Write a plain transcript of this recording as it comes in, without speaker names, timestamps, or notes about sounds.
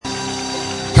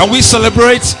Can we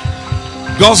celebrate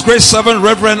God's great servant,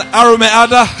 Reverend Arume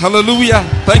Ada? Hallelujah.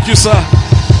 Thank you, sir.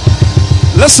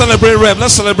 Let's celebrate Rev.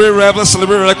 Let's celebrate Rev. Let's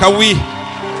celebrate Rev. Can we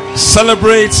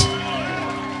celebrate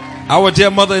our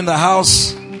dear mother in the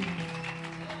house,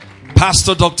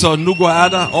 Pastor Dr. Nugwa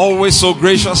Ada, always so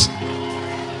gracious.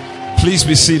 Please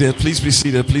be seated. Please be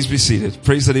seated. Please be seated.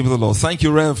 Praise the name of the Lord. Thank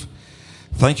you, Rev.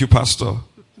 Thank you, Pastor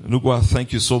Nugwa.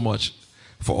 Thank you so much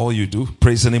for all you do.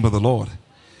 Praise the name of the Lord.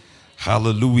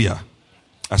 Hallelujah.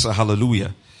 I said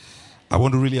hallelujah. I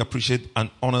want to really appreciate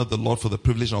and honor the Lord for the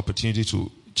privilege and opportunity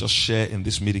to just share in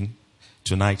this meeting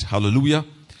tonight. Hallelujah.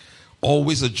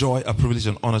 Always a joy, a privilege,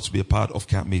 and honor to be a part of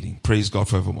camp meeting. Praise God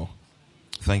forevermore.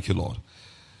 Thank you, Lord.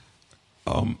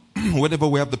 Whenever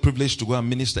we have the privilege to go and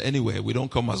minister anywhere, we don't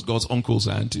come as God's uncles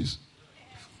and aunties.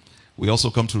 We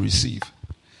also come to receive.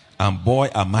 And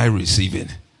boy, am I receiving.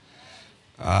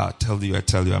 I tell you,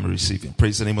 I'm receiving.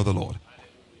 Praise the name of the Lord.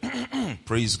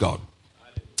 Praise God.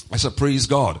 I said, praise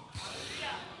God.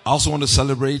 I also want to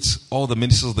celebrate all the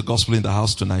ministers of the gospel in the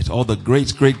house tonight. All the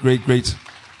great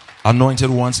anointed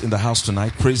ones in the house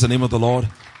tonight. Praise the name of the Lord.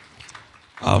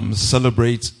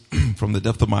 Celebrate from the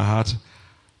depth of my heart,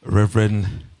 Reverend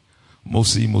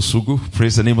Mosi Mosugu.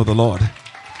 Praise the name of the Lord.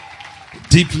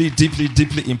 Deeply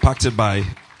impacted by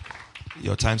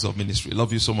your times of ministry.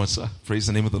 Love you so much, sir. Praise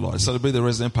the name of the Lord. Celebrate the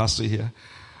resident pastor here.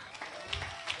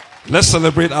 Let's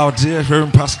celebrate our dear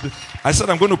Reverend Pastor. I said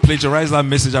I'm going to plagiarize that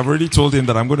message. I've already told him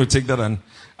that I'm going to take that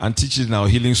and teach it in our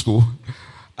healing school.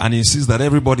 And he insists that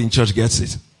everybody in church gets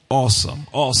it. Awesome.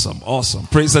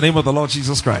 Praise the name of the Lord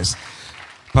Jesus Christ.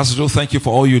 Pastor Joe, thank you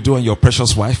for all you do and your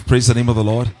precious wife. Praise the name of the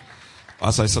Lord.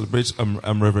 As I celebrate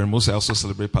Reverend Moses, I also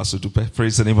celebrate Pastor Dupe.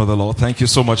 Praise the name of the Lord. Thank you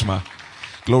so much, ma.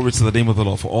 Glory to the name of the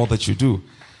Lord for all that you do.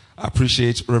 I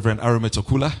appreciate Reverend Arume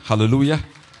Tokula. Hallelujah.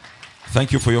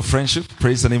 Thank you for your friendship.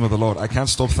 Praise the name of the Lord. I can't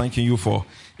stop thanking you for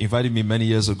inviting me many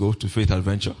years ago to Faith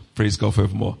Adventure. Praise God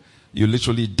forevermore. You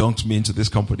literally dunked me into this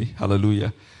company.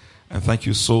 Hallelujah. And thank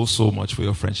you so much for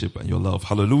your friendship and your love.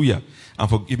 Hallelujah. And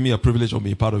for giving me a privilege of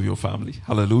being part of your family.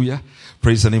 Hallelujah.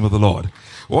 Praise the name of the Lord.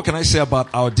 What can I say about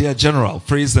our dear General?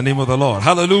 Praise the name of the Lord.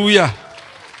 Hallelujah.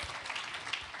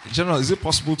 General, is it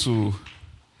possible to...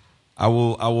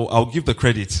 I'll give the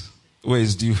credit where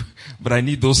it's due, but I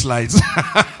need those slides.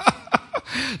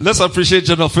 Let's appreciate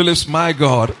General Phillips. My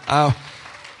God.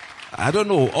 I don't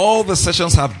know. All the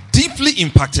sessions have deeply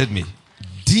impacted me.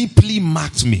 Deeply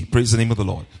marked me. Praise the name of the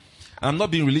Lord. I'm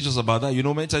not being religious about that. You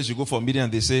know, many times you go for a meeting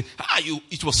and they say,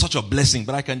 it was such a blessing.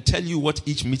 But I can tell you what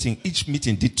each meeting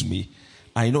did to me.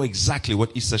 I know exactly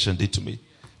what each session did to me.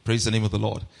 Praise the name of the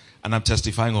Lord. And I'm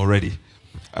testifying already.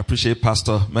 I appreciate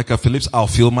Pastor Mecca Phillips, our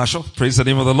field marshal. Praise the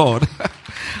name of the Lord.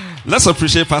 Let's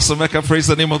appreciate Pastor Mecca. Praise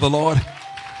the name of the Lord.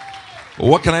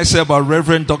 What can I say about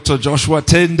Reverend Dr. Joshua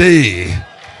Tende?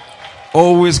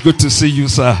 Always good to see you,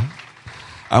 sir.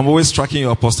 I'm always tracking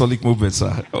your apostolic movement,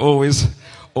 sir.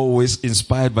 Always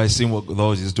inspired by seeing what the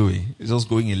Lord is doing. It's just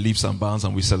going in leaps and bounds,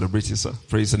 and we celebrate it, sir.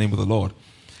 Praise the name of the Lord.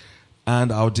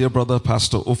 And our dear brother,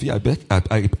 Pastor Ofi,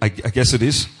 I guess it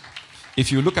is. If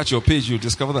you look at your page, you'll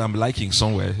discover that I'm liking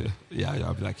somewhere. Yeah,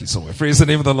 I'm liking somewhere. Praise the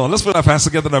name of the Lord. Let's put our hands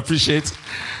together and appreciate.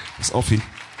 It's Ofi.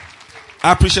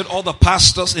 I appreciate all the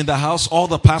pastors in the house, all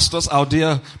the pastors, our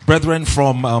dear brethren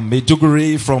from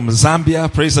Maiduguri, from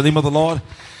Zambia. Praise the name of the Lord.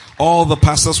 All the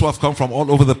pastors who have come from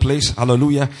all over the place.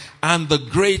 Hallelujah. And the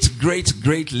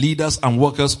great leaders and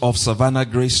workers of Savannah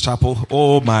Grace Chapel.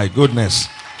 Oh my goodness.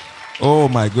 Oh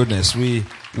my goodness. We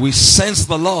sense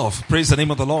the love. Praise the name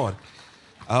of the Lord.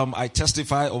 I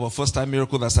testify of a first time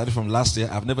miracle that started from last year.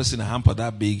 I've never seen a hamper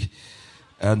that big.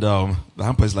 And the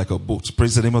hamper is like a boat.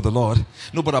 Praise the name of the Lord.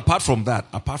 No, but apart from that,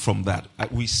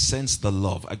 we sense the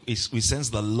love. We sense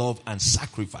the love and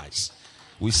sacrifice.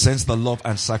 We sense the love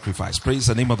and sacrifice. Praise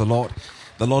the name of the Lord.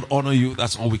 The Lord honor you.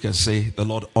 That's all we can say. The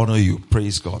Lord honor you.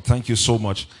 Praise God. Thank you so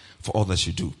much for all that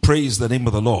you do. Praise the name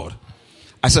of the Lord.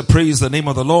 I said, praise the name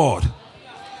of the Lord.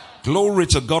 Glory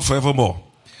to God forevermore.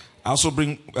 I also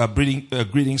bring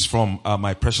greetings from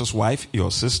my precious wife, your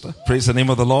sister. Praise the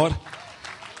name of the Lord.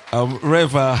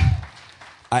 Rev, I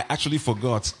actually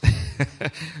forgot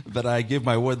that I gave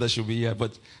my word that she'll be here,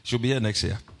 but she'll be here next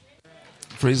year.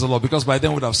 Praise the Lord. Because by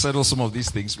then we'd have settled some of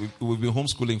these things. We've been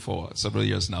homeschooling for several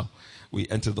years now. We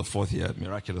entered the 4th year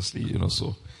miraculously,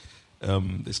 so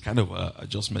there's kind of an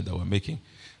adjustment that we're making.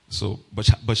 So, but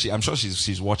I'm sure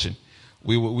she's watching.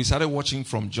 We started watching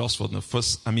from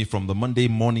from the Monday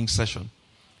morning session.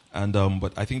 And,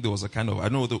 but I think there was a kind of, I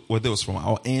don't know whether it was from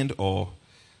our end or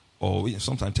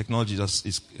sometimes technology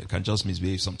can just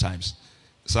misbehave sometimes.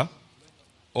 Sir?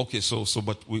 Okay,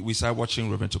 but we started watching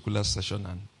Reverend Tukula's session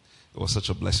and it was such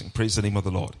a blessing. Praise the name of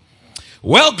the Lord.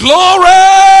 Well, glory!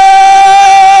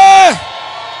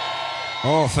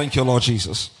 Oh, thank you, Lord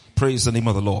Jesus. Praise the name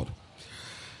of the Lord.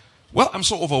 Well, I'm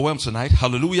so overwhelmed tonight.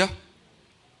 Hallelujah.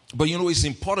 But you know, it's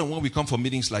important when we come for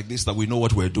meetings like this that we know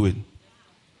what we're doing.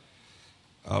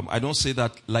 I don't say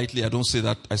that lightly. I don't say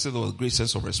that. I say there was a great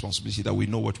sense of responsibility that we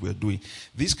know what we're doing.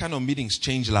 These kind of meetings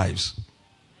change lives.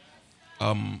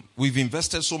 We've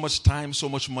invested so much time, so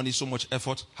much money, so much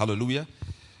effort. Hallelujah.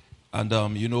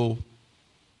 And, you know,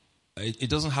 it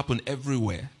doesn't happen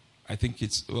everywhere. I think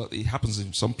it happens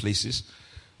in some places.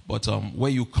 But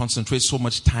where you concentrate so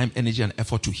much time, energy, and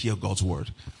effort to hear God's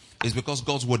word, is because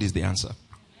God's word is the answer.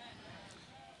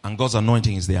 And God's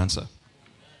anointing is the answer.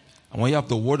 And when you have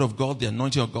the word of God, the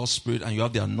anointing of God's spirit, and you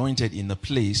have the anointed in the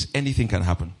place, anything can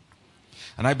happen.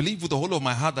 And I believe with the whole of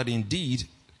my heart that indeed,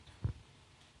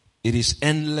 it is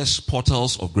endless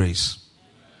portals of grace.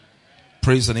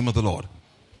 Praise the name of the Lord.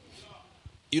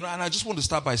 You know, and I just want to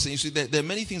start by saying, you see, there are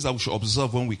many things that we should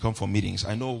observe when we come for meetings.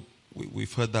 I know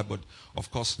we've heard that, but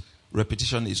of course,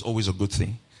 repetition is always a good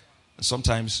thing. And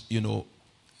sometimes, you know,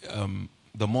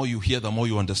 the more you hear, the more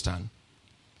you understand.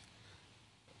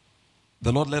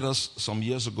 The Lord led us some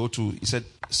years ago he said,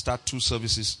 start 2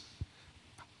 services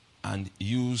and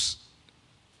use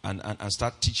and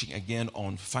start teaching again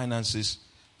on finances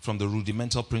from the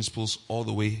rudimental principles all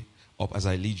the way up as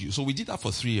I lead you. So we did that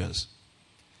for 3 years.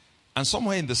 And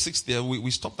somewhere in the 6th year, we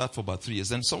stopped that for about 3 years.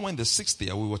 Then somewhere in the 6th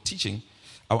year, we were teaching.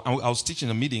 I was teaching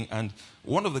a meeting, and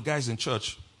one of the guys in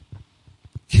church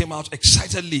came out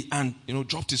excitedly and, you know,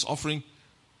 dropped his offering.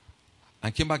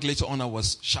 And came back later on and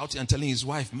was shouting and telling his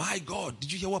wife, my God,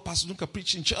 did you hear what Pastor Dunka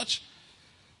preached in church?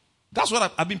 That's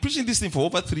what I've been preaching this thing for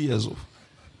over 3 years.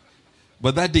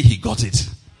 But that day he got it.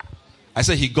 I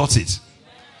said he got it.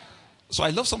 So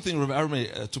I love something Reverend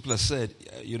Tupler said.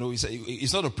 You know, he said,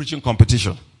 it's not a preaching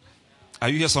competition. Are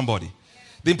you here, somebody?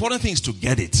 The important thing is to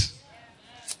get it.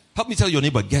 Help me tell your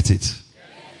neighbor, get it.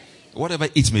 Whatever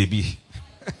it may be.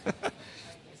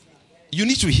 You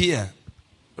need to hear.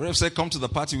 Rev said, come to the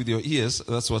party with your ears.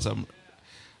 That's what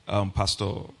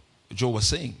Pastor Joe was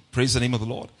saying. Praise the name of the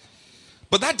Lord.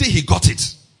 But that day he got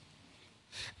it.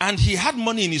 And he had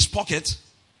money in his pocket.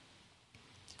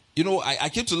 You know, I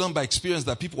came to learn by experience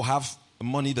that people have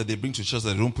money that they bring to church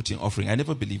that they don't put in offering. I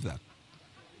never believed that.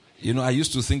 You know, I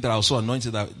used to think that I was so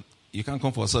anointed that you can't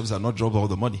come for a service and not drop all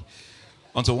the money.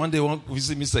 Until one day, one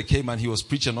visit minister came and he was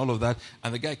preaching all of that.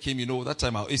 And the guy came, you know, that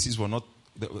time our ACs were not.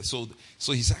 So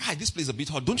he said, hi, this place is a bit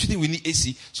hot. Don't you think we need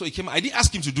AC? So he came. I didn't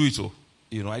ask him to do it. So,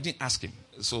 you know, I didn't ask him.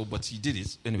 So, but he did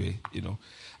it anyway, you know.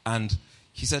 And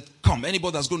he said, come,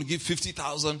 anybody that's going to give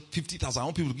 50,000, I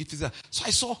want people to give 50,000. So I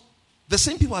saw the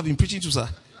same people I've been preaching to, sir.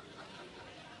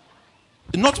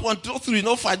 Not 1, not 3,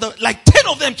 not 5, like 10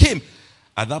 of them came.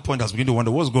 At that point, I was beginning to wonder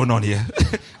what's going on here.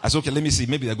 I said, okay, let me see.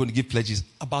 Maybe they're going to give pledges.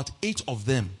 About 8 of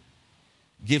them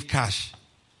gave cash.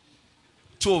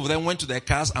 2 of them went to their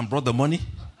cars and brought the money.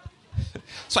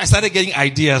 So I started getting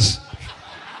ideas.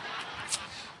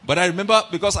 But I remember,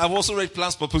 because I've also read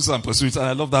Plans, Purposes, and Pursuits, and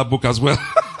I love that book as well.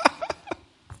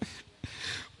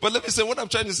 But let me say, what I'm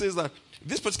trying to say is that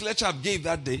this particular chap gave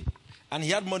that day, and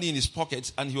he had money in his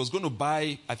pocket, and he was going to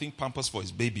buy, I think, Pampers for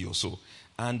his baby or so.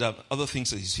 And other things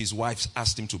his wife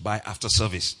asked him to buy after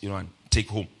service, you know, and take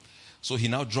home. So he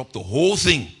now dropped the whole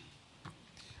thing.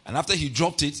 And after he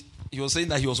dropped it, he was saying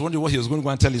that he was wondering what he was going to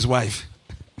go and tell his wife.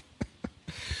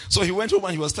 So he went home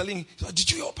and he was telling,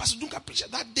 did you hear Pastor Dunka preach?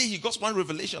 That day he got one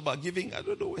revelation about giving, I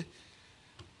don't know where.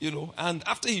 You know, and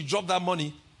after he dropped that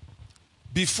money,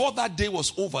 before that day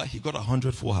was over, he got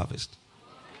 100-fold harvest.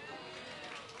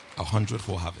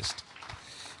 100-fold harvest.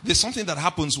 There's something that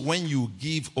happens when you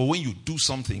give or when you do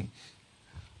something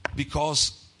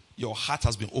because your heart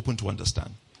has been open to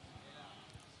understand.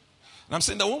 And I'm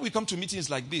saying that when we come to meetings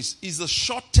like this, is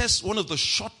one of the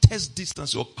shortest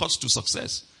distance or cuts to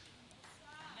success.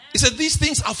 He said, these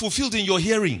things are fulfilled in your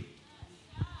hearing.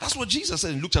 That's what Jesus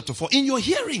said in Luke chapter 4, in your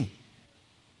hearing.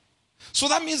 So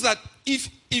that means that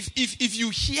if you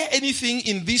hear anything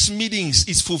in these meetings,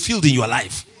 it's fulfilled in your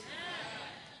life.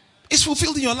 It's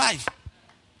fulfilled in your life.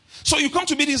 So you come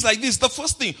to meetings like this, the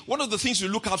first thing, one of the things you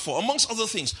look out for, amongst other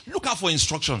things, look out for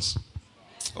instructions.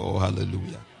 Oh,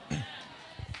 hallelujah.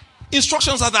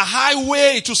 Instructions are the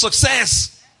highway to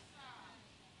success.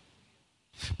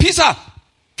 Peter,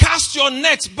 cast your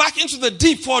net back into the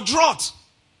deep for a draught.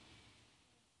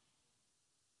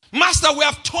 Master, we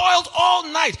have toiled all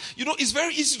night. You know, it's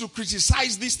very easy to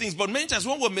criticize these things, but many times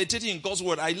when we're meditating in God's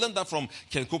word, I learned that from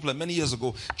Ken Copeland many years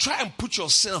ago. Try and put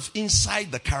yourself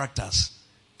inside the characters.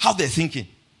 How they're thinking.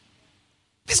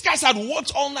 These guys had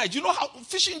worked all night. You know how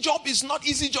fishing job is not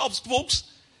easy jobs, folks.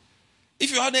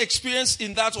 If you had any experience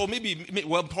in that, or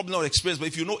well, probably not experience, but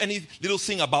if you know any little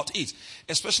thing about it,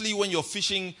 especially when you're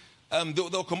fishing,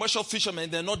 the commercial fishermen,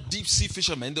 they're not deep sea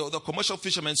fishermen, the commercial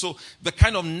fishermen. So the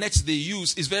kind of nets they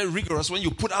use is very rigorous. When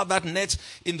you put out that net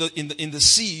in the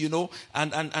sea,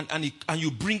 and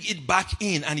you bring it back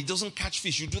in, and it doesn't catch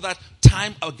fish. You do that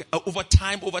over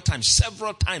time,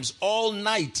 several times, all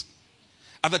night.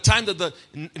 At the time that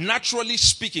naturally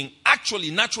speaking,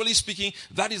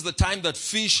 that is the time that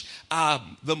fish are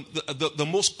the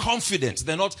most confident.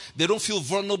 They don't feel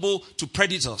vulnerable to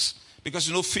predators. Because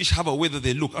fish have a way that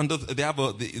they look they have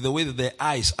the way that their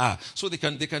eyes are. So they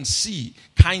can see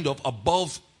kind of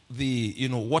above the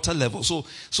water level. So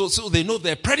they know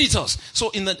they're predators.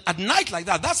 So at night like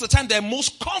that, that's the time they're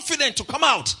most confident to come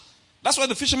out. That's why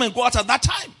the fishermen go out at that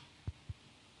time.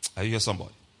 Are you here,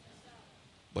 somebody?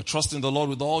 But trust in the Lord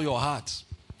with all your heart.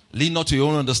 Lean not to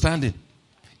your own understanding.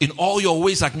 In all your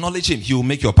ways acknowledge him. He will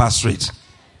make your path straight.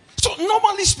 So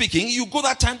normally speaking, you go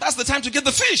that time, that's the time to get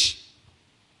the fish.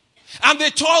 And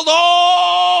they toiled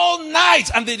all night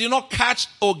and they did not catch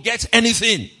or get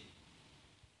anything.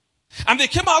 And they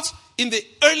came out in the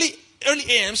early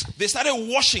AMs. They started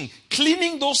washing.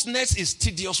 Cleaning those nets is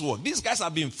tedious work. These guys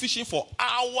have been fishing for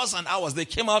hours and hours. They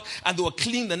came out and they were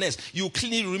cleaning the nets. You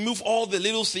remove all the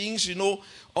little things,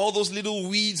 all those little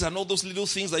weeds and all those little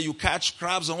things that you catch,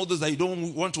 crabs and all those that you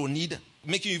don't want to need,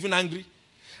 making you even angry.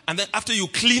 And then after you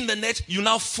clean the net, you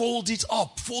now fold it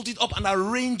up and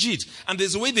arrange it. And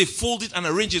there's a way they fold it and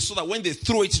arrange it so that when they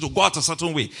throw it, it'll go out a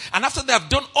certain way. And after they have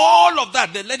done all of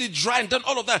that, they let it dry and done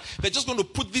all of that, they're just going to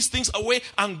put these things away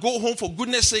and go home for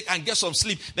goodness sake and get some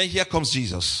sleep. Then here comes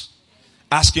Jesus,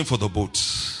 asking for the boat.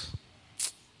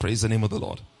 Praise the name of the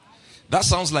Lord. That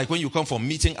sounds like when you come from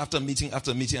meeting after meeting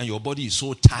after meeting and your body is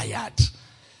so tired.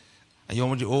 And you're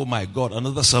wondering, oh my God,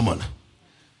 another sermon.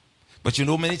 But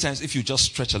many times if you just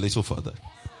stretch a little further.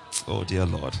 Oh dear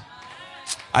Lord.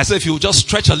 I say if you just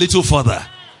stretch a little further.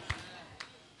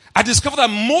 I discovered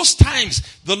that most times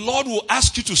the Lord will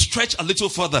ask you to stretch a little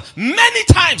further. Many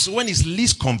times when it's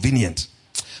least convenient.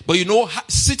 But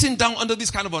sitting down under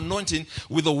this kind of anointing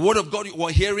with the word of God you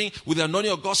are hearing, with the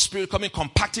anointing of God's Spirit coming,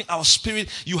 compacting our spirit,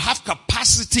 you have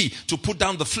capacity to put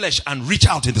down the flesh and reach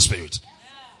out in the Spirit.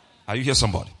 Are you here,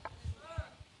 somebody?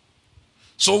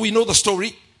 So we know the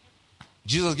story.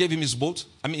 Jesus gave him his boat.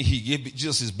 He gave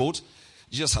Jesus his boat.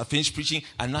 Jesus had finished preaching.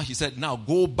 And now he said, now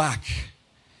go back.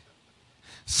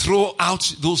 Throw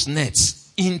out those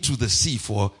nets into the sea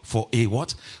for a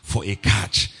what? For a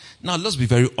catch. Now let's be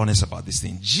very honest about this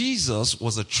thing. Jesus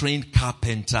was a trained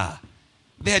carpenter.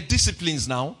 There are disciplines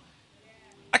now.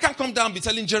 I can't come down and be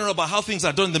telling General about how things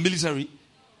are done in the military.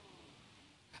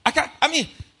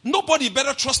 Nobody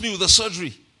better trust me with a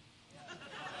surgery.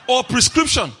 Or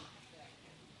prescription.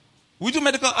 We do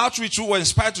medical outreach. We were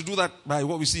inspired to do that by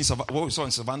what we saw in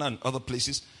Savannah and other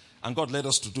places. And God led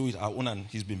us to do it our own, and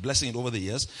he's been blessing it over the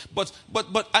years. But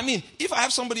if I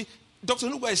have somebody, Dr.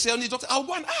 Nuba is saying, doctor, I'll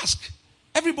go and ask.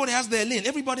 Everybody has their lane.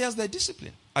 Everybody has their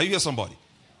discipline. Are you here, somebody?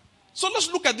 So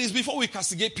let's look at this before we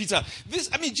castigate Peter.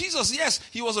 Jesus, yes,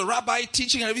 he was a rabbi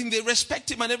teaching and everything. They respect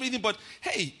him and everything. But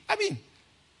hey, I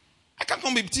can't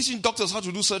come be teaching doctors how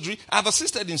to do surgery. I've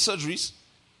assisted in surgeries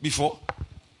before.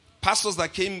 Pastors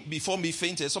that came before me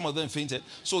fainted. Some of them fainted.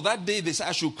 So that day they said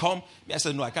I should come. I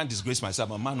said, no, I can't disgrace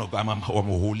myself. I'm a man of God. I'm a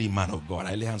holy man of God.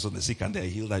 I lay hands on the sick and they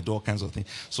healed. I do all kinds of things.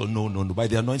 So no. By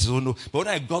the anointing, no. But when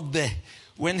I got there,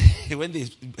 when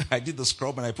I did the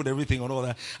scrub and I put everything on all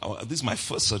that, this is my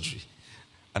first surgery.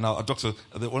 And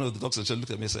one of the doctors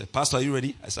looked at me and said, Pastor, are you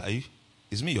ready? I said, are you?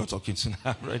 It's me you're talking to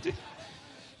now, right?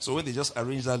 So when they just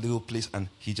arranged that little place and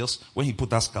when he put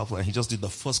that scalpel and he just did the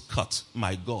first cut,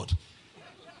 my God.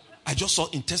 I just saw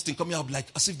intestine coming out like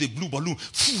as if they blew balloon.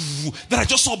 Then I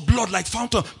just saw blood like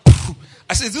fountain.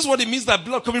 I said, is this what it means that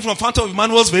blood coming from fountain of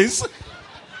Emmanuel's veins?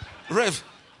 Rev,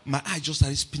 my eye just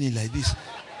started spinning like this.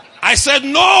 I said,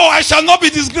 no, I shall not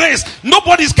be disgraced.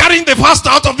 Nobody's carrying the pastor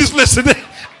out of this place today.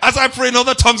 As I pray in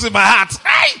other tongues in my heart.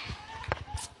 Hey!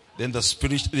 Then the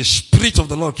spirit of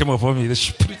the Lord came upon me. The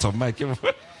spirit of mine came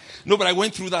upon me. No, but I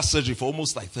went through that surgery for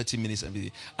almost like 30 minutes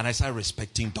and I started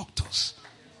respecting doctors.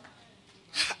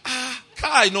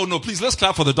 No, please, let's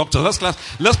clap for the doctors.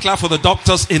 Let's clap for the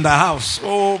doctors in the house.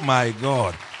 Oh my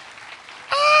God.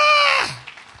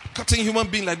 Cutting human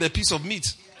being like they're a piece of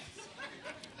meat.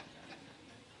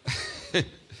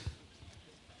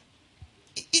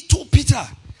 He told Peter,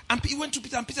 and he went to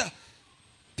Peter, and Peter,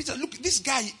 look, this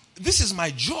guy, this is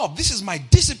my job, this is my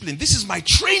discipline, this is my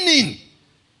training.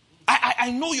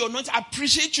 I know you're not, I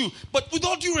appreciate you, but with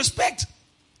all due respect,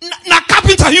 na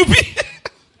carpenter you be.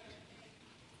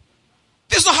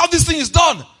 This is not how this thing is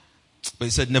done. But he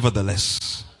said,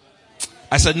 nevertheless.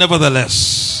 I said,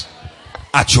 nevertheless,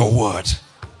 at your word.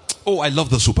 Oh, I love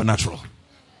the supernatural.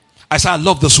 I said, I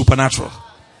love the supernatural.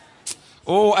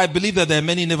 Oh, I believe that there are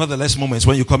many nevertheless moments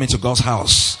when you come into God's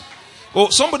house. Oh,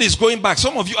 somebody is going back.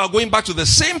 Some of you are going back to the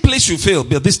same place you failed,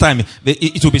 but this time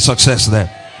it will be success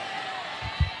there.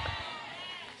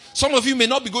 Some of you may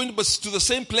not be going to the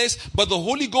same place, but the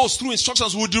Holy Ghost through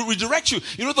instructions will redirect you.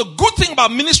 You know, the good thing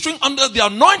about ministering under the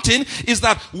anointing is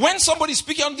that when somebody is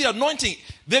speaking under the anointing,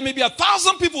 there may be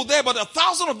 1,000 people there, but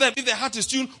 1,000 of them, if their heart is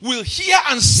tuned, will hear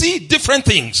and see different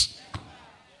things.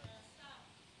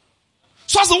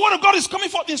 So as the word of God is coming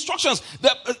forth, instructions,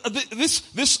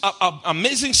 this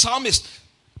amazing psalmist,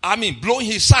 blowing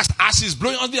his sax as he's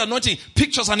blowing on the anointing,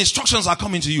 pictures and instructions are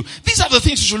coming to you. These are the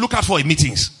things you should look out for in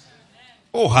meetings.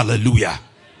 Oh, hallelujah.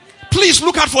 Please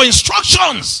look out for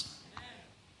instructions.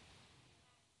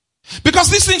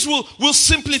 Because these things will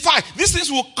simplify. These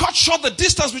things will cut short the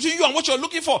distance between you and what you're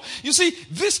looking for. You see,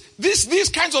 these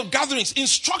kinds of gatherings,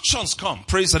 instructions come.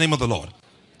 Praise the name of the Lord.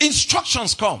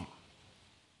 Instructions come.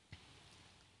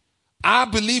 I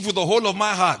believe with the whole of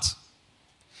my heart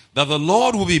that the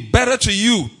Lord will be better to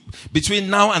you between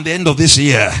now and the end of this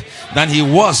year than he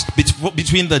was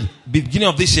between the beginning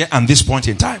of this year and this point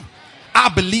in time. I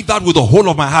believe that with the whole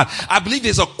of my heart. I believe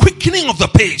there's a quickening of the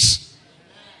pace.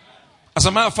 As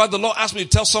a matter of fact, the Lord asked me to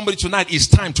tell somebody tonight, it's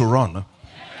time to run.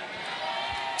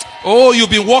 Oh, you've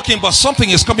been walking, but something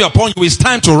is coming upon you. It's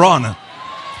time to run.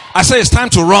 I say it's time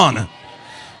to run.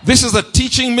 This is a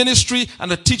teaching ministry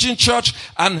and a teaching church,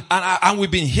 and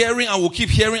we've been hearing and we'll keep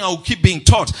hearing and we'll keep being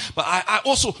taught. But I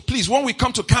also, please, when we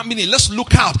come to camp meeting, let's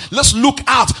look out. Let's look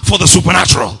out for the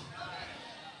supernatural.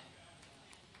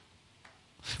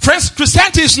 Friends,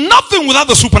 Christianity is nothing without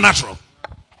the supernatural.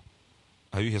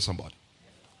 Are you here, somebody?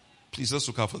 Please, let's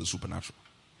look out for the supernatural.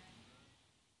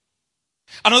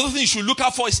 Another thing you should look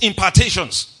out for is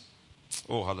impartations.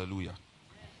 Oh, hallelujah.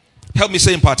 Help me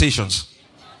say impartations.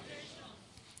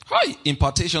 Hi,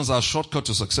 impartations are a shortcut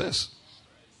to success.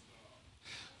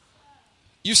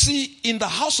 You see, in the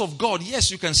house of God,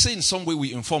 yes, you can say in some way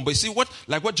we inform. But you see, what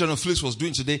General Felix was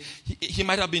doing today, he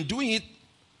might have been doing it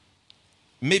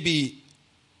maybe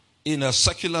in a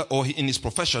secular or in his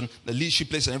profession, the leadership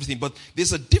place and everything. But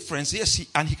there's a difference. Yes, he's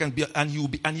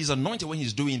anointed when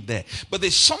he's doing it there. But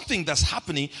there's something that's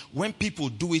happening when people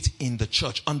do it in the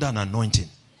church under an anointing.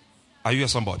 Are you here,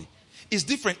 somebody? It's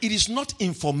different. It is not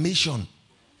information.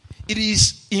 It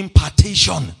is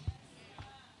impartation.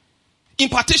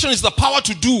 Impartation is the power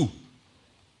to do.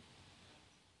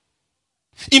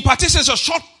 Impartation is a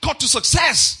shortcut to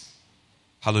success.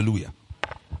 Hallelujah.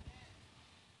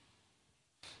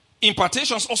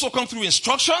 Impartations also come through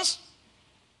instructions.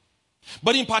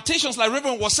 But impartations, like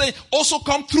Reverend was saying, also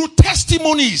come through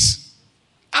testimonies.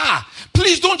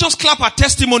 Please don't just clap at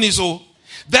testimonies.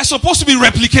 They're supposed to be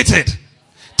replicated.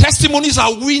 Testimonies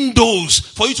are windows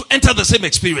for you to enter the same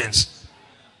experience.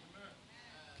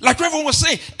 Like Reverend was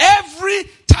saying, every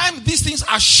time these things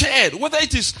are shared, whether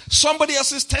it is somebody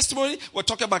else's testimony, we're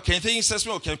talking about Ken Thing's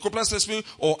testimony, or Ken Copeland's testimony,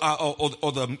 or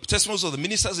the testimonies of the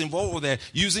ministers involved, or they're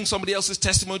using somebody else's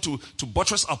testimony to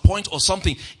buttress a point or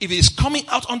something. If it is coming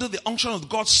out under the unction of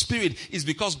God's Spirit, it's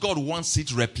because God wants it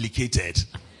replicated.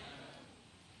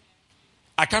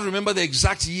 I can't remember the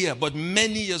exact year, but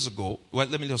many years ago, well,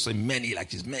 let me just say many,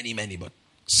 like it's many, but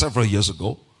several years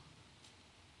ago,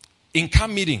 in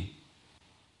camp meeting,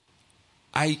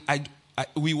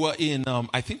 we were in,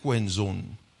 I think we're in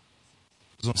zone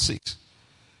 6.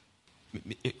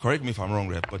 Correct me if I'm wrong,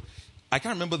 Rev, but I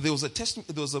can't remember. There was a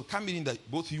camp meeting that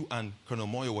both you and Colonel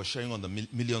Moyo were sharing on the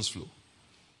Millions Flow.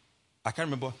 I can't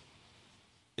remember.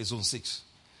 It's zone 6.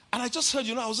 And I just heard,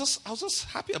 I was just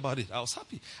happy about it. I was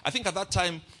happy. I think at that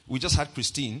time, we just had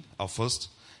Christine, our first.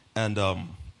 And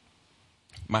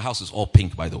my house is all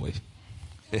pink, by the way.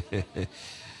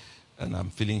 And I'm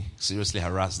feeling seriously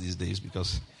harassed these days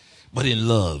but in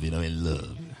love, in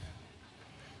love.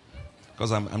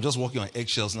 Because I'm just walking on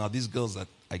eggshells now. These girls that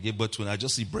I gave birth to, and I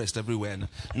just see breast everywhere. And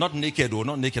not naked,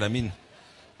 I mean,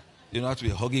 you don't have to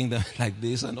be hugging them like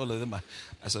this and all of them.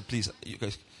 I said, please, you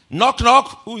guys, knock,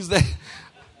 knock. Who is there?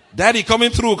 Daddy,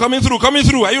 coming through.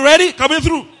 Are you ready? Coming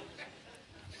through.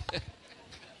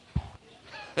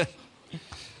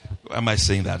 Why am I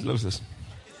saying that? Look at this.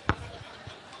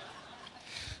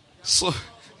 So,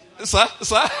 sir?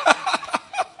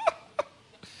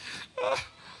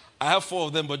 I have 4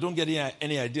 of them, but don't get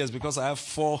any ideas because I have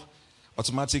 4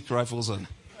 automatic rifles and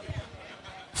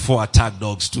 4 attack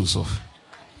dogs too. So,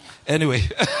 anyway.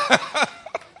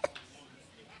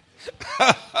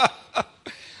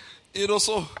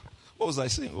 So, what was I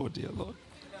saying? Oh dear Lord.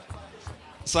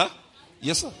 Sir?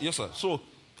 Yes, sir. Yes, sir. So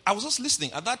I was just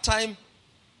listening. At that time,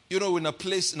 in a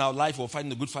place in our life we're fighting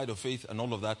the good fight of faith and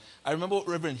all of that. I remember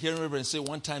hearing Reverend say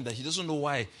one time that he doesn't know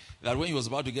why, that when he was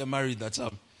about to get married, that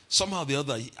somehow or the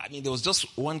other, there was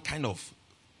just one kind of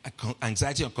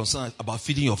anxiety and concern about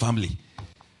feeding your family.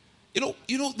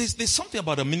 There's something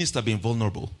about a minister being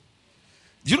vulnerable.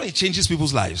 It changes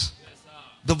people's lives.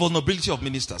 The vulnerability of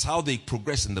ministers, how they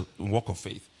progress in the walk of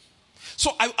faith.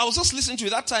 So I was just listening to you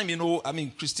that time,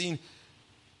 Christine,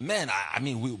 man,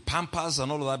 we Pampers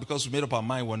and all of that, because we made up our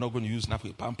mind we're not going to use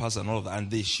napkin Pampers and all of that.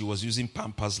 And she was using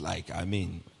Pampers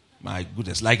my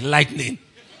goodness, like lightning.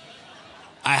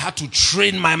 I had to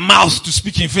train my mouth to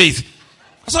speak in faith.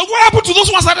 I said, what happened to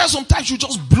those ones that sometimes you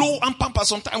just blow one Pampers,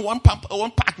 sometimes one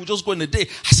pack will just go in a day.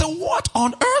 I said, what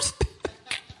on earth?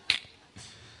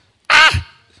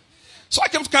 So I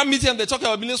came to camp meeting and they talk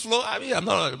about Million's Flow. I'm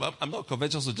not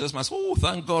conventional to just myself. Oh,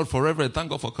 thank God for Reverend. Thank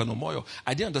God for Kanomoyo.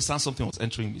 I didn't understand something was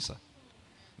entering me, sir.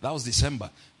 That was December.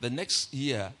 The next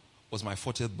year was my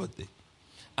 40th birthday.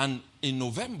 And in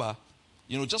November,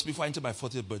 just before I entered my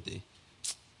 40th birthday,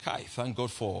 thank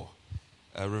God for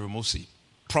Reverend Mosi.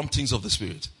 Promptings of the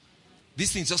Spirit.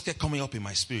 These things just kept coming up in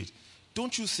my spirit.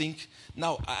 Don't you think?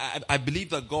 Now, I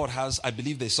believe that I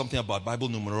believe there's something about Bible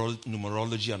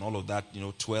numerology and all of that,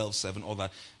 12, 7, all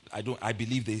that. I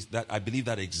believe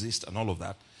that exists and all of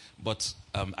that. But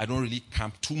I don't really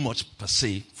camp too much per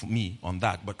se for me on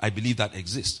that. But I believe that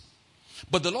exists.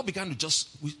 But the Lord began to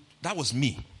that was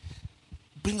me,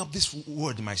 bring up this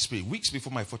word in my spirit weeks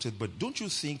before my 40th birthday. Don't you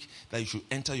think that you should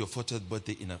enter your 40th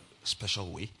birthday in a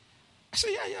special way? I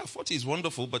said, yeah, 40 is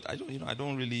wonderful, but I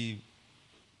don't really.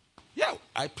 Yeah,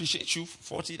 I appreciate you.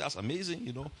 40, that's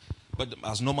amazing, But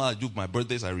as normal, I do my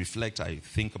birthdays, I reflect, I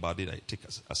think about it, I take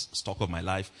a stock of my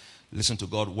life, listen to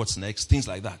God, what's next, things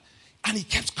like that. And it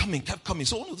kept coming.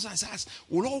 So one of the times I asked,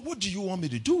 well, Lord, what do you want me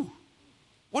to do?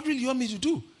 What really you want me to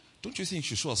do? Don't you think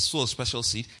you should sow a special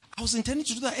seed? I was intending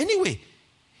to do that anyway.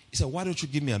 He said, why don't you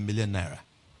give me ₦1 million?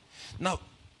 Now,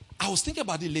 I was thinking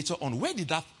about it later on. Where did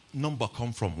that number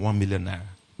come from, ₦1 million?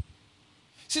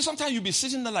 See, sometimes you'll be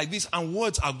sitting there like this and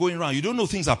words are going around. You don't know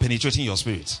things are penetrating your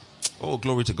spirit. Oh,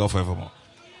 glory to God forevermore.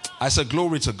 I said,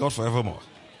 glory to God forevermore.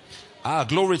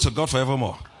 Glory to God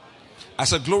forevermore. I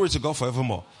said, glory to God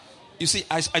forevermore. You see,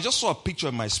 I just saw a picture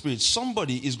in my spirit.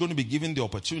 Somebody is going to be given the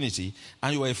opportunity,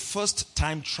 and you are a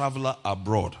first-time traveler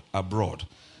abroad.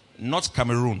 Not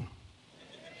Cameroon.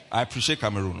 I appreciate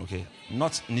Cameroon, okay?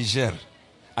 Not Niger.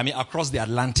 Across the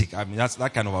Atlantic. That's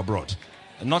that kind of abroad.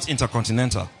 Not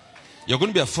intercontinental. You're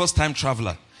going to be a first-time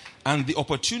traveler. And the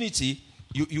opportunity,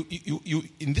 you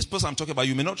in this person I'm talking about,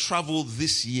 you may not travel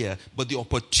this year, but the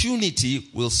opportunity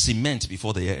will cement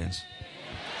before the year ends.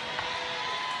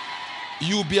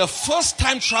 You'll be a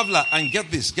first-time traveler, and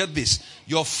get this.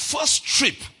 Your first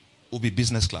trip will be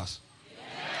business class.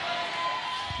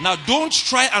 Now, don't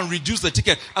try and reduce the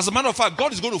ticket. As a matter of fact,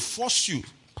 God is going to force you.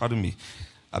 Pardon me.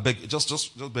 I beg,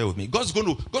 just bear with me. God's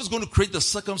going to create the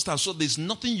circumstance so there's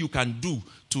nothing you can do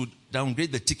to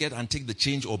downgrade the ticket and take the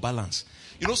change or balance.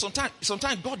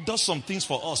 Sometimes God does some things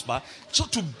for us, but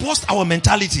just to boost our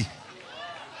mentality.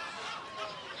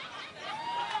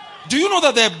 Do you know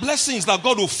that there are blessings that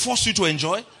God will force you to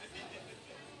enjoy?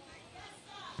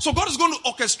 So God is going to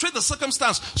orchestrate the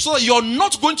circumstance so that you're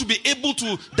not going to be able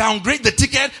to downgrade the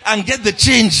ticket and get the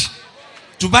change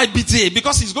to buy BTA,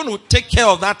 because he's going to take care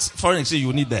of that foreign exchange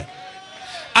you need there.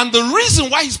 And the reason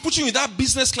why he's putting you in that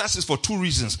business class is for two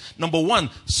reasons. Number one,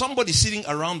 somebody sitting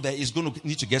around there is going to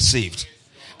need to get saved.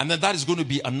 And then that is going to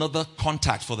be another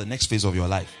contact for the next phase of your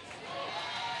life.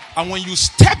 And when you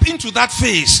step into that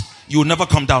phase, you will never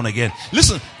come down again.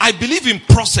 Listen, I believe in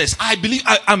process.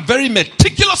 I'm very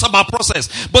meticulous about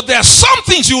process. But there are some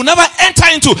things you will never enter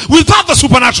into without the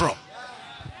supernatural.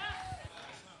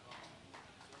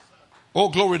 Oh,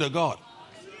 glory to God.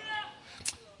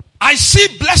 I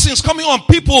see blessings coming on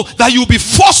people that you'll be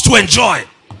forced to enjoy.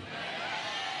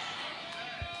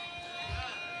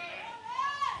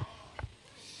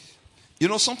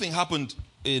 Something happened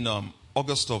in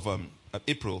August of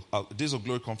April, Days of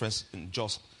Glory conference in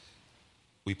Jos.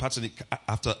 We parted it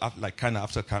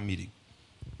after camp meeting.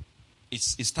 It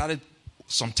started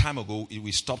some time ago.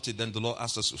 We stopped it. Then the Lord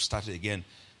asked us to start it again,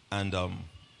 and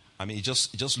it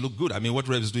just looked good. What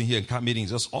Rev is doing here in camp meeting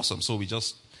is just awesome. So we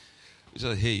just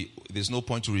hey, there's no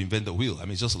point to reinvent the wheel.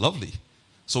 It's just lovely.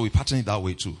 So we pattern it that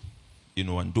way too,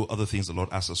 and do other things the Lord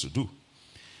asked us to do.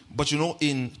 But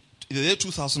in the year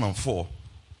 2004,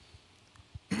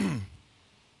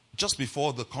 just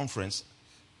before the conference,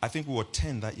 I think we were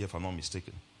 10 that year, if I'm not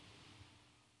mistaken.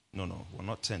 No, we're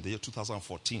not 10. The year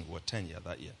 2014, we were 10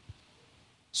 that year.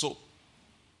 So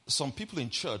some people in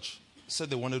church said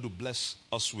they wanted to bless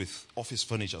us with office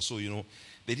furniture. So,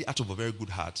 they did out of a very good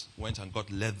heart. Went and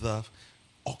got leather,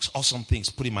 awesome things.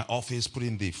 Put in my office, put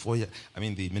in the foyer,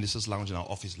 the minister's lounge in our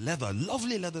office. Leather,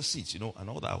 lovely leather seats, and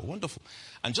all that. Wonderful.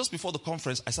 And just before the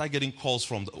conference, I started getting calls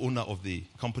from the owner of the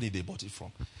company they bought it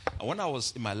from. And when I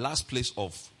was in my last place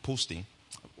of posting,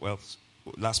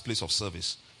 last place of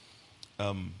service,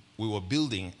 we were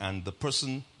building, and the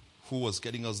person who was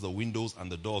getting us the windows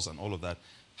and the doors and all of that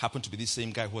happened to be the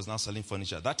same guy who was now selling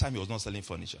furniture. At that time, he was not selling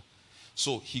furniture.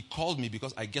 So he called me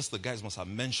because I guess the guys must have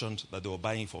mentioned that they were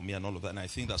buying for me and all of that. And I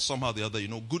think that somehow or the other,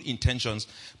 good intentions,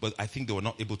 but I think they were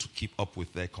not able to keep up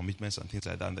with their commitments and things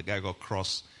like that. And the guy got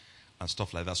cross and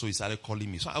stuff like that. So he started calling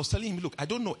me. So I was telling him, look, I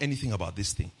don't know anything about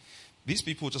this thing. These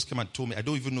people just came and told me, I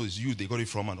don't even know it's you, they got it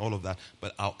from and all of that,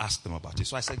 but I'll ask them about it.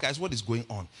 So I said, guys, what is going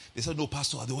on? They said, no,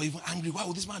 Pastor, they were even angry. Why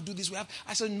would this man do this?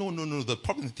 I said, no. The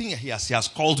thing he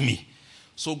has called me.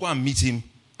 So go and meet him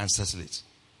and settle it.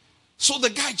 So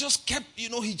the guy just kept,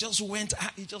 he just went,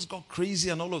 he just got crazy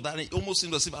and all of that. And it almost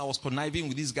seemed as if I was conniving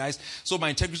with these guys. So my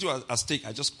integrity was at stake.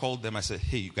 I just called them. I said,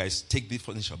 hey, you guys, take this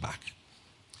furniture back.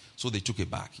 So they took it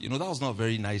back. That was not a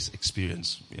very nice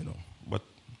experience, But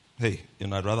hey,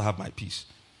 I'd rather have my peace.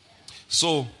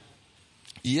 So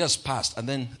years passed. And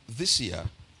then this year,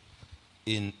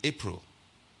 in April,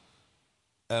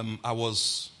 I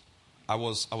was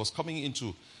coming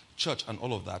into church and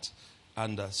all of that.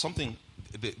 And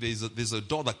there's a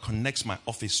door that connects my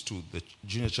office to the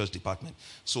junior church department.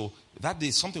 So that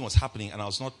day something was happening and I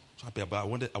was not happy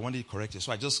about it. I wanted it corrected.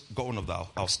 So I just got one of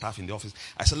our staff in the office.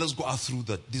 I said, let's go out through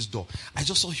this door. I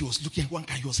just saw he was looking at one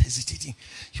guy. He was hesitating.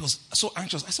 He was so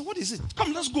anxious. I said, what is it?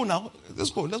 Come, let's go now. Let's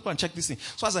go and check this thing.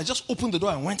 So as I just opened the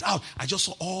door and went out, I just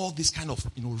saw all this kind of,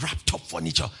 wrapped up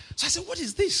furniture. So I said, what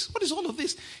is this? What is all of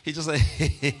this? He just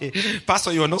said,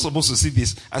 Pastor, you are not supposed to see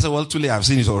this. I said, well, too late. I've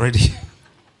seen it already.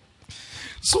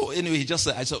 So anyway, he just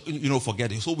said, I said,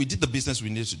 forget it. So we did the business we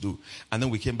needed to do. And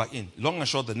then we came back in. Long and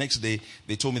short, the next day,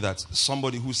 they told me that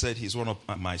somebody who said he's one of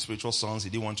my spiritual sons, he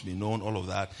didn't want to be known, all of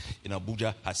that, in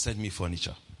Abuja, had sent me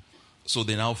furniture. So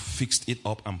they now fixed it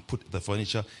up and put the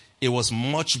furniture. It was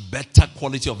much better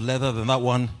quality of leather than that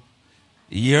one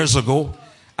years ago.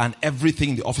 And everything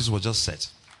in the office was just set.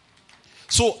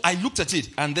 So I looked at it.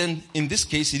 And then in this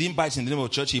case, he didn't buy it in the name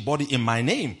of church. He bought it in my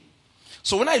name.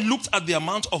 So when I looked at the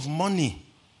amount of money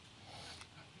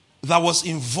that was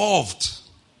involved,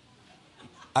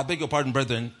 I beg your pardon,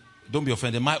 brethren, don't be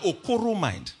offended, my Okoro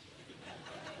mind.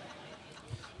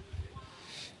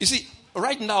 You see,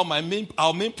 right now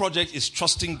our main project is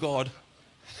trusting God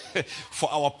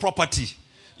for our property.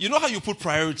 You know how you put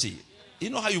priority? You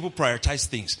know how you put prioritize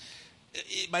things?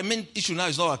 My main issue now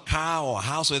is not a car or a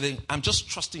house or anything. I'm just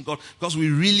trusting God because we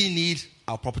really need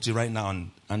our property right now,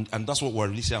 and that's what we're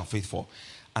releasing our faith for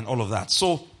and all of that.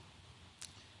 So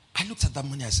I looked at that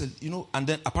money, I said, and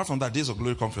then apart from that, Days of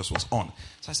Glory conference was on.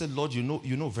 So I said, Lord, you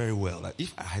know very well that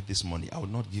if I had this money, I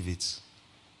would not give it.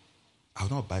 I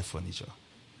would not buy furniture.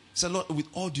 I said, Lord, with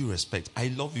all due respect, I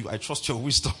love you. I trust your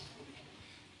wisdom.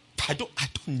 I don't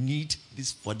need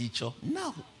this furniture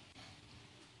now.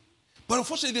 But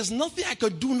unfortunately, there's nothing I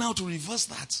could do now to reverse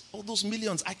that. All those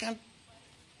millions, I can't.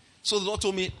 So the Lord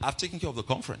told me, I've taken care of the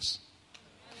conference.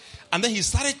 And then he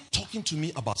started talking to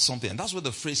me about something. And that's where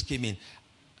the phrase came in.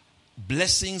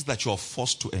 Blessings that you're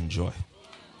forced to enjoy.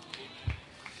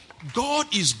 God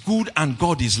is good and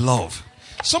God is love.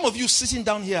 Some of you sitting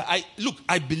down here,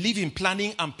 I believe in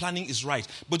planning and planning is right.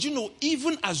 But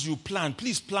even as you plan,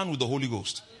 please plan with the Holy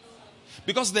Ghost.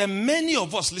 Because there are many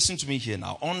of us listening to me here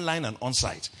now, online and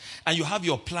on-site. And you have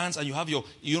your plans and you have your,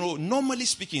 normally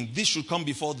speaking, this should come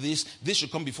before this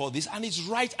should come before this. And it's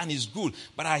right and it's good.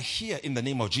 But I hear in the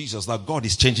name of Jesus that God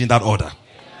is changing that order.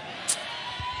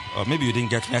 Or maybe you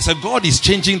didn't get me. I said, God is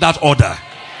changing that order.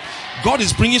 God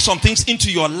is bringing some things into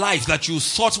your life that you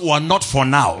thought were not for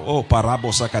now. Oh,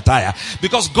 parabo sakataya.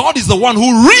 Because God is the one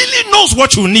who really knows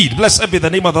what you need. Blessed be the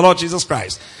name of the Lord Jesus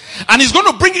Christ. And He's going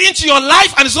to bring it into your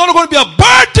life, and it's not going to be a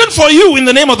burden for you in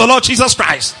the name of the Lord Jesus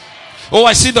Christ. Oh,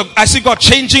 I see God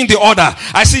changing the order.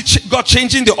 I see God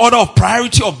changing the order of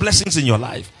priority of blessings in your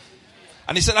life.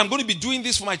 And He said, I'm going to be doing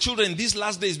this for my children in these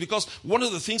last days because one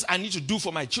of the things I need to do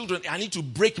for my children, I need to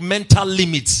break mental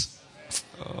limits.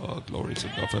 Oh, glory to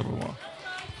God for everyone.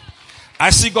 I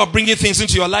see God bringing things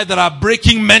into your life that are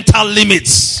breaking mental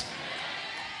limits.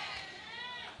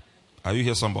 Are you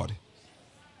here, somebody?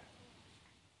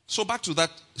 So back to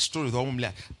that story of the 1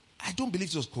 million. I don't believe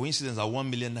it was coincidence that 1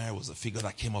 million naira was the figure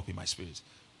that came up in my spirit.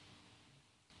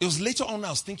 It was later on I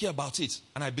was thinking about it,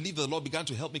 and I believe the Lord began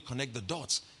to help me connect the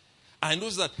dots. And I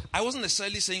noticed that I wasn't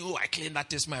necessarily saying, oh, I claim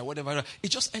that is my whatever. It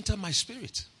just entered my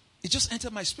spirit. It just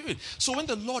entered my spirit. So when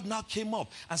the Lord now came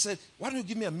up and said, why don't you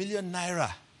give me ₦1 million?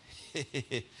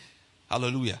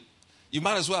 Hallelujah. You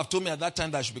might as well have told me at that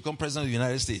time that I should become president of the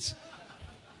United States.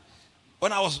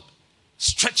 When I was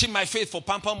stretching my faith for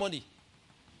pamper money,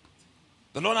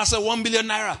 the Lord said ₦1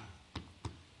 million.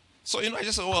 So, I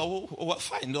just said, well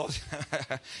fine. Lord.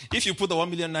 If you put the ₦1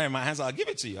 million in my hands, I'll give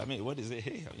it to you. I mean, what is it?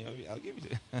 Hey, I'll give it to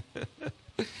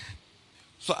you.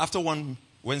 So after one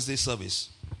Wednesday service,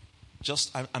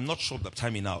 I'm not sure of the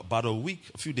timing now, about a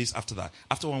few days after that,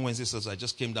 after one Wednesday service, I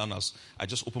just came down, I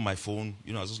just opened my phone,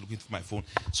 I was just looking for my phone.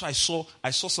 So I saw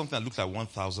something that looked like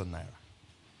 1,000 naira.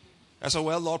 I said,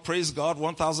 well, Lord, praise God,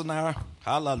 1,000 naira,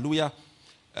 hallelujah.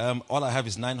 All I have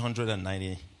is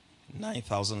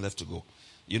 999,000 left to go.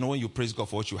 When you praise God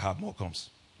for what you have, more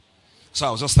comes. So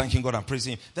I was just thanking God and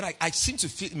praising Him. Then I seemed to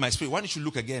feel in my spirit, why don't you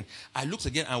look again? I looked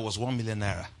again and it was 1 million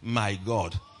naira. My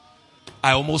God.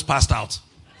 I almost passed out.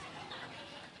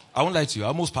 I won't lie to you. I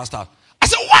almost passed out. I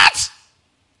said, what?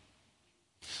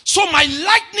 So my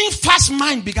lightning fast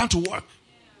mind began to work.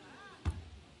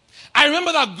 I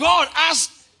remember that God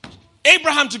asked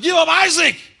Abraham to give up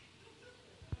Isaac.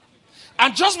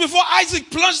 And just before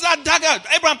Isaac plunged that dagger,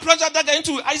 Abraham plunged that dagger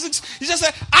into Isaac's, he just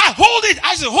said, hold it,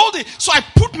 Isaac, hold it. So I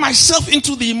put myself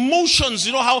into the emotions.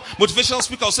 You know how motivational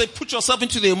speakers say, put yourself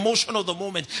into the emotion of the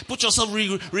moment. Put yourself,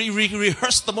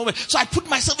 rehearse the moment. So I put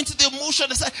myself into the emotion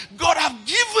and said, God, I've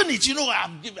given it.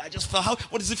 I just felt,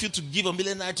 what does it feel to give ₦1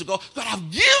 million to God? God, I've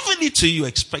given it to you,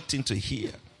 expecting to hear.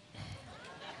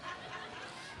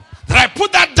 Then I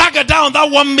put that dagger down, that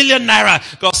 1 million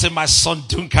naira. God said, my son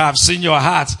Dunka, I've seen your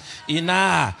heart. In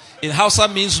Hausa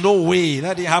means no way.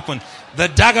 That didn't happen. The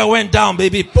dagger went down,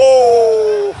 baby.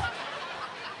 Boo!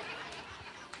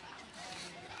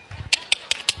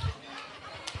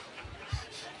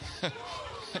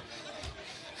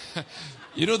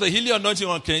 The healing anointing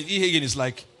on Kenneth E. Hagin is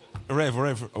like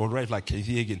Rev like Kenneth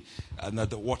E. Hagin. And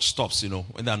the watch stops,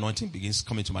 when the anointing begins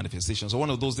coming to manifestation. So one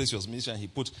of those days he was ministering and he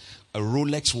put a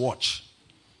Rolex watch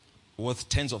worth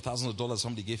tens of thousands of dollars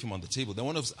somebody gave him on the table. Then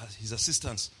one of his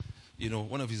assistants,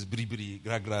 one of his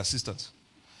gra assistants,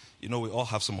 we all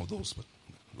have some of those, but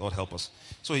Lord help us.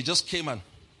 So he just came and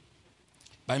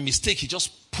by mistake he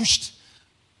just pushed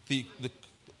the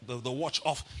watch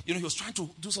off. He was trying to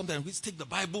do something and take the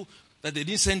Bible that they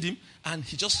didn't send him, and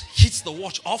he just hits the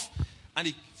watch off and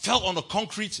it fell on the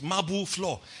concrete marble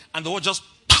floor, and the watch just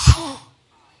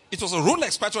it was a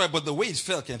Rolex patch, but the way it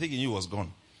fell, I think he knew it was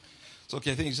gone. So I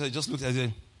think he just looked at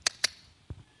it,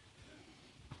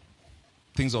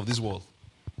 things of this world.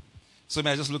 So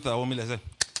I just looked at 1 million and said,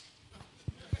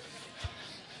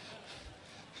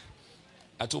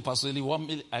 I told Pastor Eli,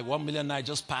 1 million I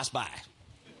just passed by.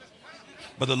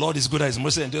 But the Lord is good, His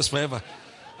mercy endures forever.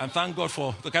 And thank God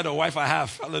for the kind of wife I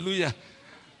have. Hallelujah.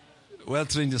 Well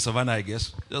trained in Savannah, I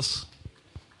guess. Just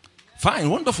fine,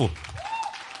 wonderful.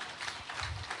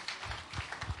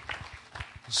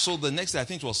 So the next day, I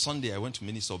think it was Sunday, I went to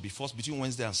minister. Between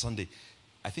Wednesday and Sunday,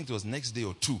 I think it was next day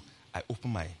or two, I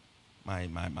opened my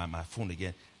phone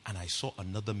again and I saw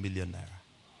another ₦1 million.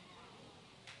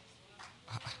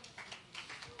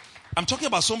 I'm talking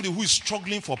about somebody who is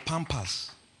struggling for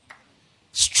pampers.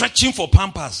 Stretching for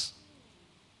pampers.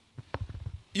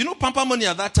 Pamper money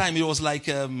at that time, it was like,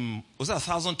 was that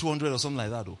 1,200 or something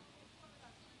like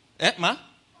that? Ma?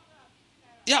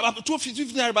 Yeah, about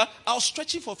 250 naira. I was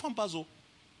stretching for pampers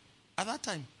at that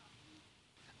time.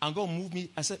 And God moved me.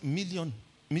 I said, million.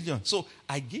 So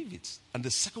I gave it. And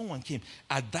the second one came.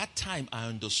 At that time, I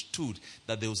understood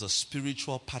that there was a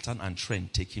spiritual pattern and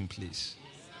trend taking place.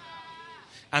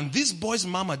 And this boy's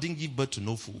mama didn't give birth to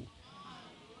no fool.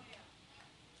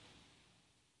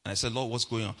 And I said, Lord, what's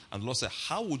going on? And the Lord said,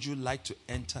 how would you like to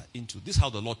enter into, this is how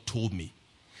the Lord told me.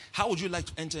 How would you like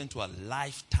to enter into a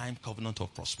lifetime covenant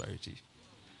of prosperity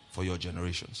for your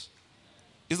generations?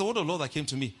 It's the word of the Lord that came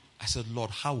to me. I said,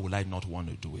 Lord, how will I not want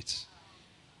to do it?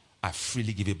 I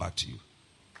freely give it back to you.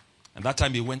 And that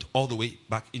time he went all the way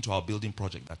back into our building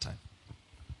project that time.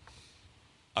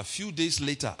 A few days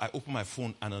later, I opened my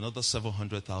phone and another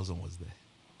 700,000 was there.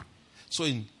 So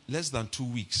in less than 2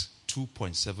 weeks,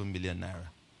 2.7 million naira.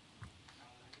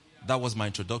 That was my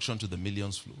introduction to the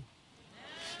millions flow.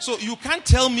 So you can't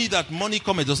tell me that money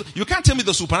comes. You can't tell me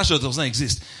the supernatural doesn't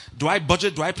exist. Do I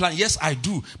budget? Do I plan? Yes, I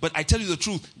do. But I tell you the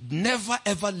truth. Never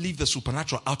ever leave the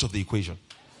supernatural out of the equation.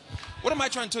 What am I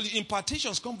trying to tell you?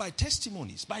 Impartations come by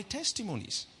testimonies. By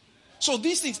testimonies. So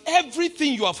these things,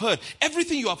 everything you have heard,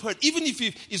 even if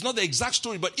it's not the exact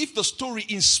story, but if the story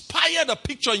inspired a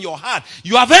picture in your heart,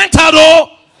 you have entered,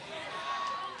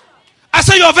 I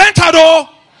say you have entered,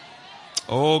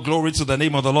 Oh, glory to the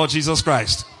name of the Lord Jesus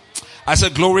Christ. I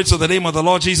said, glory to the name of the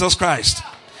Lord Jesus Christ.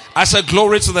 I said,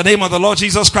 glory to the name of the Lord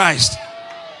Jesus Christ.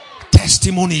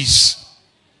 Testimonies.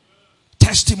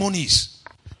 Testimonies.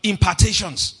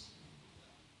 Impartations.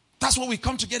 That's what we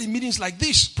come to get in meetings like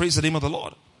this. Praise the name of the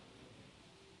Lord.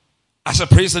 I said,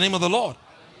 praise the name of the Lord.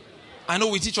 I know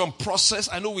we teach on process.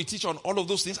 I know we teach on all of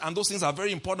those things. And those things are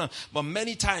very important. But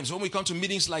many times when we come to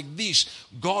meetings like this,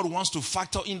 God wants to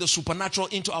factor in the supernatural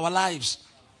into our lives.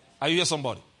 Are you here,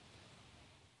 somebody?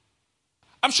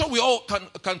 I'm sure we all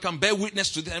can bear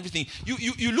witness to everything.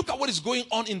 You look at what is going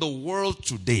on in the world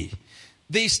today.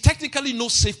 There is technically no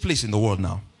safe place in the world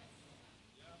now.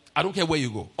 I don't care where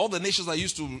you go. All the nations I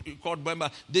used to record,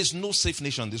 remember, there's no safe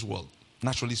nation in this world,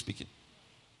 naturally speaking.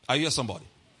 Are you here, somebody?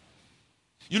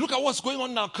 You look at what's going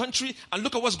on in our country and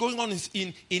look at what's going on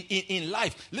in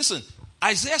life. Listen,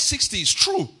 Isaiah 60 is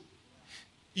true.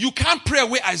 You can't pray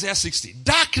away Isaiah 60.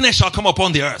 Darkness shall come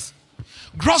upon the earth.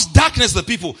 Gross darkness, the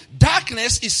people.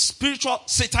 Darkness is spiritual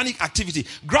satanic activity.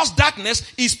 Gross darkness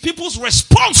is people's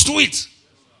response to it.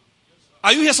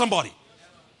 Are you here, somebody?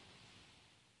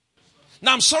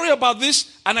 Now, I'm sorry about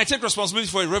this, and I take responsibility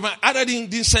for it. Reverend Ada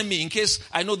didn't send me, in case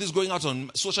I know this is going out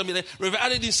on social media. Reverend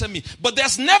Ada didn't send me. But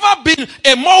there's never been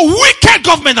a more wicked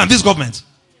government than this government.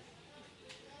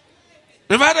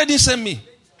 Reverend Ada didn't send me.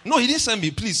 No, he didn't send me.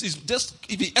 Please, it's just,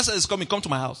 if the SS is coming, come to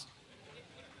my house.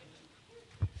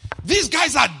 These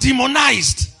guys are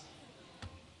demonized.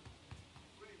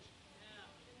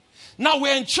 Now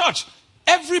we're in church.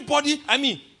 Everybody,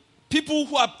 people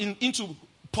who are into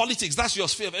politics, that's your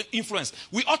sphere of influence.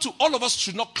 All of us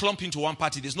should not clump into one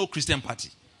party. There's no Christian party.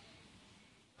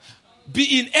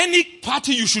 Be in any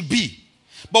party you should be.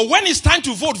 But when it's time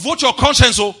to vote, vote your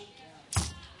conscience.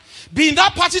 Be in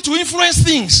that party to influence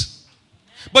things.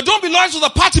 But don't be loyal to the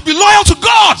party. Be loyal to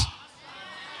God.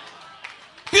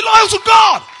 Be loyal to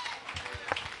God.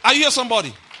 Are you here,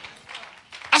 somebody?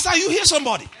 I said, are you here,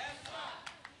 somebody?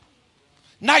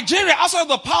 Nigeria, outside of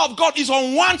the power of God, is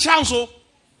on one chance.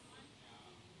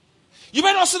 You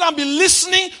better not sit and be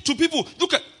listening to people.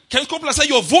 Look at Ken Copeland said,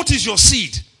 your vote is your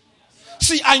seed.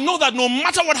 See, I know that no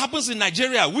matter what happens in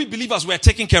Nigeria, we believers were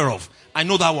taken care of. I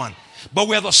know that one. But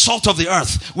we're the salt of the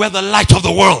earth. We're the light of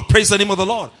the world. Praise the name of the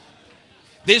Lord.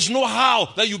 There's no how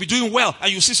that you'll be doing well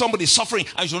and you see somebody suffering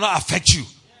and it will not affect you.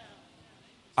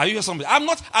 Are you here, somebody? I'm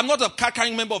not a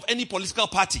card-carrying member of any political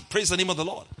party. Praise the name of the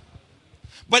Lord.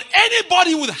 But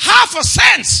anybody with half a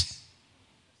sense,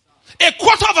 a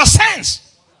quarter of a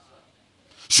sense,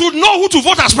 should know who to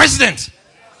vote as president.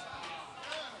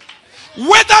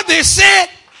 Whether they say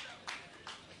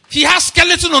he has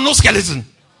skeleton or no skeleton.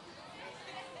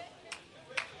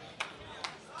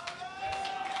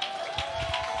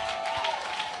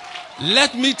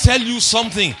 Let me tell you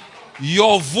something.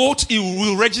 Your vote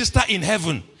will register in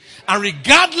heaven. And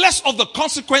regardless of the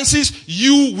consequences,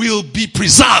 you will be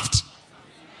preserved.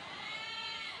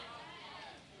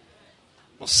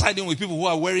 Not siding with people who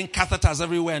are wearing catheters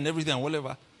everywhere and everything and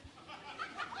whatever.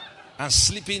 And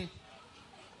sleeping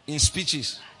in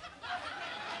speeches.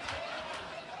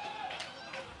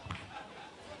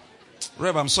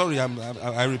 Rev, I'm sorry.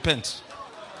 I repent.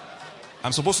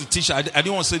 I'm supposed to teach. I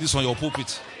didn't want to say this on your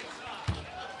pulpit.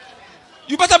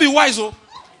 You better be wise,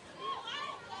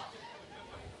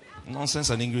 Nonsense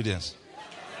and ingredients.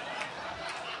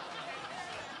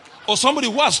 Or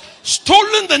somebody who has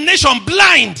stolen the nation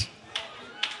blind.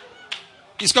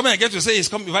 He's coming again to say he's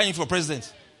coming vying for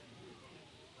president.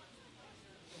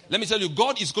 Let me tell you,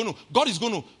 God is going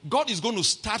to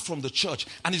start from the church,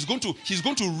 and he's going to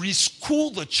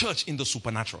reschool the church in the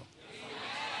supernatural.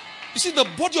 You see, the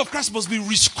body of Christ must be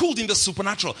reschooled in the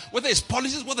supernatural. Whether it's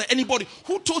politics, whether anybody.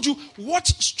 Who told you, what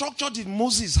structure did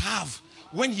Moses have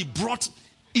when he brought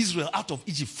Israel out of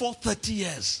Egypt? 430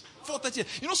 years. 430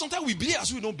 years. You know, sometimes we believe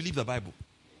as we don't believe the Bible.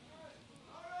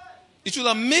 It will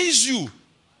amaze you,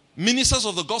 ministers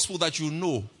of the gospel that you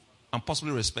know and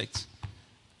possibly respect,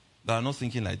 that are not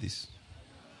thinking like this.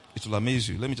 It will amaze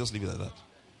you. Let me just leave it at that.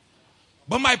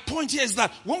 But my point here is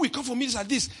that when we come for meetings like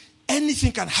this,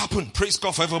 anything can happen. Praise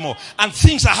God forevermore. And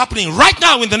things are happening right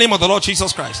now in the name of the Lord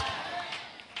Jesus Christ.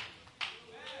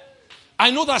 I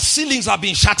know that ceilings are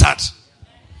being shattered.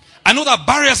 I know that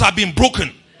barriers are being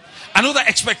broken. I know that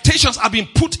expectations are being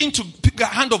put into the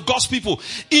hand of God's people.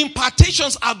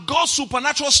 Impartations are God's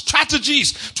supernatural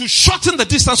strategies to shorten the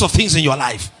distance of things in your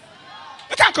life.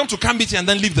 You can't come to camp meeting and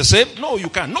then leave the same. No, you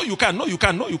can't. No, you can't. No, you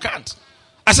can't. No, you can't.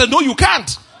 I said, no, you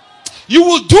can't. You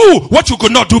will do what you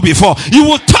could not do before. You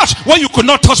will touch what you could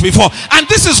not touch before. And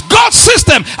this is God's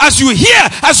system. As you hear,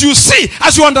 as you see,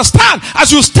 as you understand,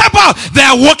 as you step out, there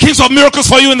are workings of miracles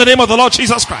for you in the name of the Lord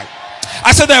Jesus Christ.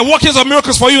 I said there are workings of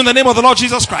miracles for you in the name of the Lord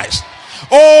Jesus Christ.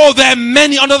 Oh, there are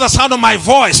many under the sound of my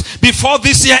voice. Before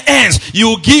this year ends,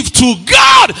 you give to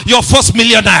God your first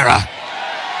million naira.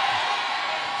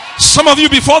 Some of you,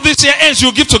 before this year ends,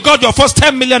 you give to God your first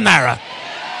 10 million naira.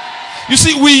 You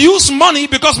see, we use money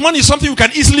because money is something we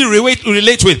can easily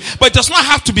relate with. But it does not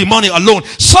have to be money alone.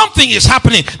 Something is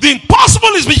happening. The impossible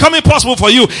is becoming possible for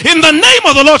you in the name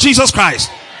of the Lord Jesus Christ.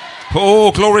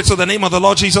 Oh, glory to the name of the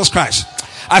Lord Jesus Christ.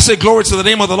 I say glory to the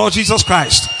name of the Lord Jesus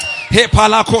Christ.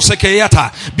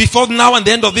 Before now and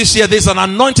the end of this year, there's an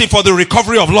anointing for the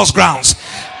recovery of lost grounds.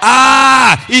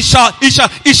 It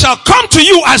shall come to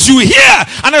you as you hear,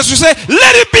 and as you say,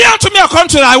 let it be unto me according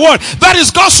to thy word. That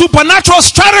is God's supernatural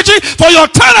strategy for your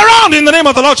turnaround in the name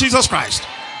of the Lord Jesus Christ.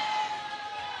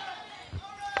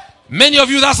 Many of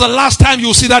you, that's the last time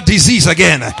you'll see that disease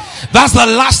again. That's the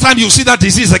last time you'll see that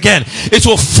disease again. It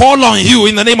will fall on you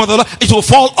in the name of the Lord. It will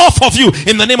fall off of you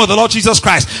in the name of the Lord Jesus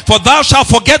Christ. For thou shalt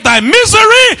forget thy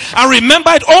misery and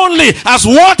remember it only as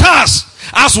waters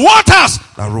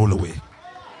that roll away.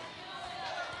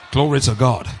 Glory to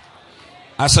God.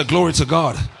 I said glory to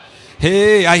God.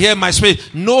 Hey, I hear my spirit.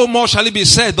 No more shall it be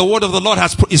said, the word of the Lord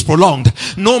is prolonged.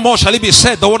 No more shall it be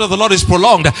said, the word of the Lord is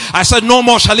prolonged. I said, no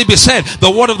more shall it be said,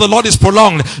 the word of the Lord is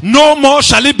prolonged. No more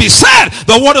shall it be said,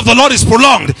 the word of the Lord is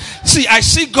prolonged. See, I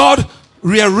see God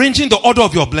rearranging the order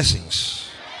of your blessings.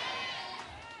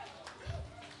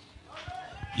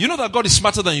 You know that God is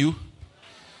smarter than you?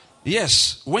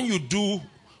 Yes, when you do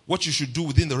what you should do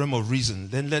within the realm of reason,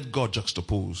 then let God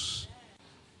juxtapose.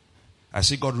 I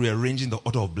see God rearranging the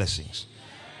order of blessings.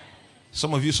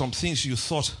 Some of you, some things you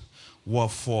thought were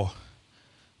for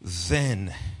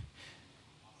then,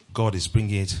 God is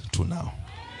bringing it to now.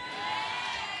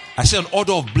 I say an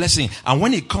order of blessing, and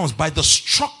when it comes, by the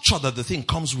structure that the thing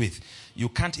comes with, you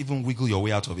can't even wiggle your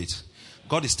way out of it.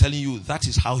 God is telling you that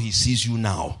is how He sees you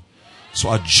now.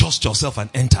 So adjust yourself and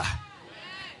enter,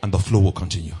 and the flow will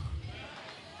continue.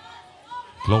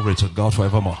 Glory to God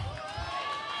forevermore.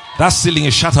 That ceiling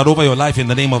is shattered over your life in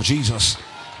the name of Jesus.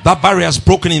 That barrier is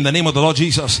broken in the name of the Lord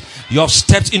Jesus. You have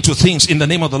stepped into things in the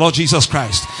name of the Lord Jesus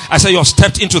Christ. I say you have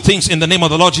stepped into things in the name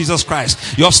of the Lord Jesus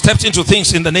Christ. You have stepped into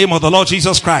things in the name of the Lord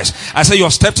Jesus Christ. I say you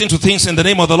have stepped into things in the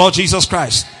name of the Lord Jesus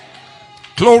Christ.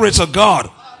 Glory to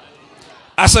God.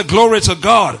 I said glory to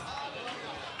God.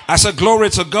 I said glory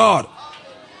to God.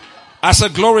 I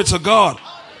said glory to God.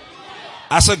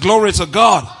 I said glory to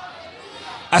God.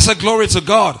 I said glory to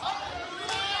God.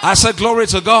 I said glory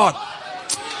to God.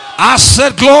 I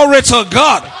said glory to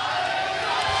God.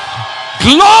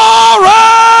 Glory.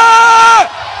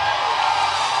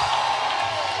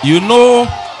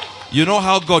 You know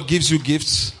how God gives you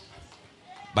gifts?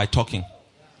 By talking.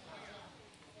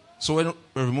 So when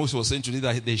Reverend Moses was saying today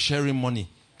that they're sharing money,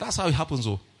 that's how it happens.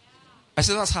 Oh, I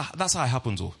said that's how it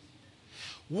happens. Oh,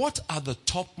 what are the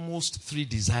topmost 3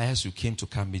 desires you came to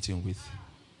camp meeting with?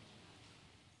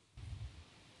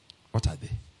 What are they?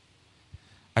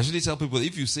 I usually tell people,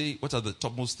 if you say, what are the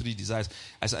topmost 3 desires?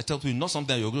 I tell people, not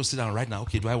something you're going to sit down right now.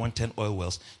 Okay, do I want 10 oil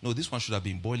wells? No, this one should have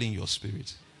been boiling your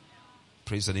spirit.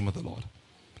 Praise the name of the Lord.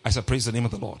 I said, praise the name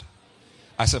of the Lord.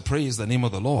 I said, praise the name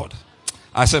of the Lord.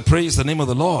 I said, praise the name of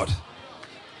the Lord.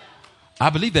 I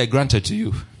believe they're granted to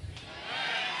you.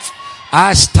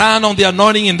 I stand on the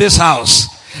anointing in this house.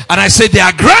 And I say, they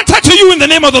are granted to you in the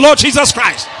name of the Lord Jesus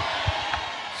Christ.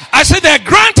 I say, they are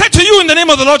granted to you in the name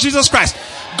of the Lord Jesus Christ.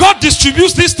 God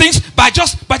distributes these things by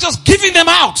just giving them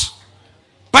out.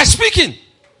 By speaking.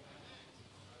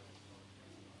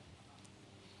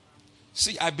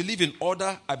 See, I believe in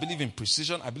order. I believe in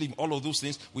precision. I believe in all of those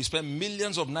things. We spend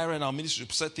millions of naira in our ministry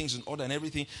to set things in order and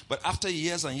everything. But after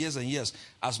years and years and years,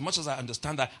 as much as I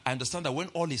understand that when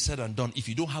all is said and done, if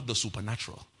you don't have the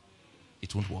supernatural,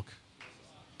 it won't work.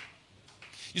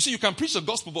 You see, you can preach the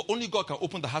gospel, but only God can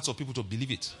open the hearts of people to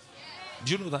believe it.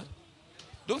 Do you know that?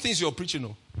 Don't think you're preaching,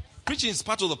 no. Preaching is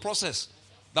part of the process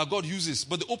that God uses,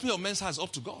 but the opening of men's hearts is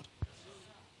up to God.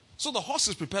 So the horse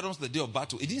is prepared unto the day of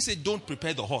battle. It didn't say don't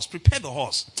prepare the horse. Prepare the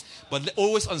horse. But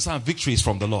always understand victory is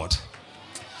from the Lord.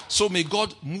 So may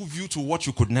God move you to what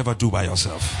you could never do by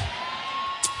yourself.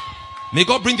 May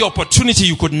God bring the opportunity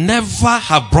you could never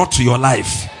have brought to your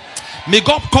life. May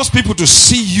God cause people to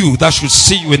see you that should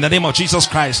see you in the name of Jesus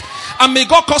Christ. And may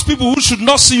God cause people who should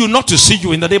not see you not to see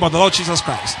you in the name of the Lord Jesus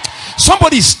Christ.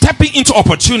 Somebody is stepping into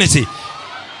opportunity.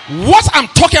 What I'm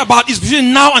talking about is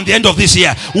between now and the end of this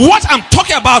year. What I'm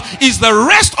talking about is the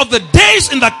rest of the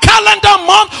days in the calendar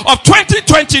month of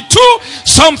 2022.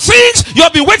 Some things you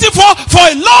have been waiting for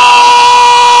a long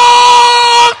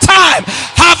time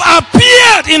have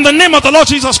appeared in the name of the Lord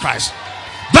Jesus Christ.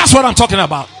 That's what I'm talking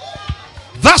about.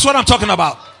 That's what I'm talking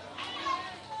about.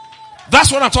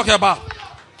 That's what I'm talking about.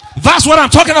 That's what I'm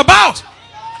talking about.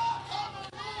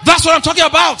 That's what I'm talking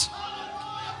about.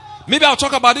 Maybe I'll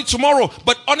talk about it tomorrow.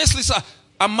 But honestly, sir,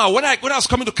 when I was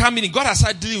coming to camp meeting, God has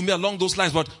started dealing with me along those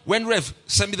lines. But when Rev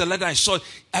sent me the letter, I saw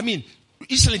it.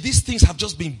 Recently these things have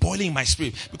just been boiling in my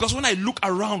spirit. Because when I look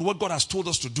around what God has told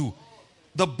us to do,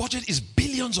 the budget is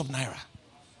billions of naira.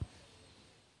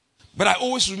 But I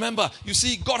always remember, you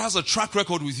see, God has a track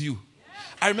record with you.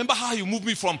 I remember how you moved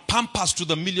me from Pampas to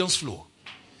the millions flow.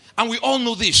 And we all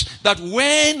know this, that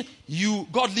when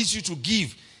God leads you to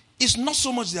give, it's not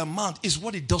so much the amount, it's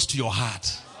what it does to your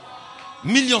heart.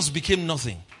 Millions became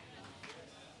nothing.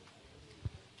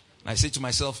 And I say to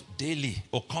myself daily,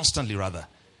 or constantly rather,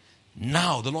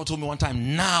 now, the Lord told me one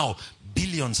time, now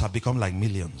billions have become like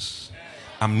millions.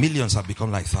 And millions have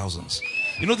become like thousands.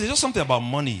 You know, there's just something about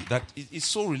money that is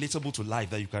so relatable to life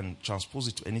that you can transpose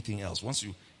it to anything else. Once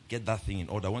you get that thing in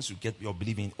order, once you get your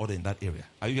believing in order in that area.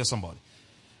 Are you here, somebody?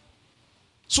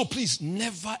 So please,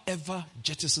 never ever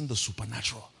jettison the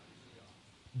supernatural.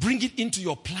 Bring it into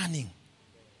your planning.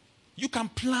 You can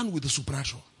plan with the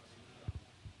supernatural.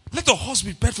 Let the horse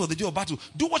be prepared for the day of battle.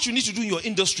 Do what you need to do in your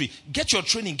industry. Get your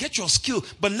training, get your skill,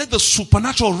 but let the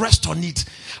supernatural rest on it.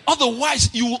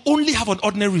 Otherwise, you will only have an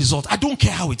ordinary result. I don't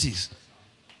care how it is.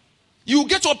 You will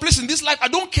get to a place in this life, I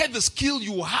don't care the skill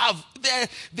you have.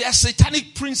 There are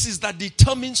satanic princes that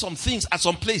determine some things at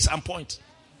some place and point.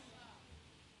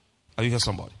 Are you here,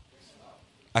 somebody?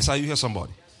 I said, are you here,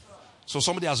 somebody? So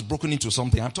somebody has broken into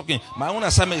something. I'm talking, my own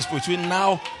assignment is between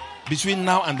now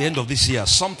and the end of this year.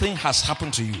 Something has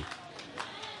happened to you.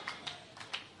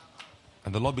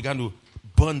 And the Lord began to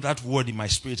burn that word in my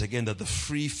spirit again, that the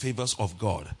free favors of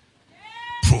God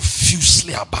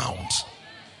profusely abound.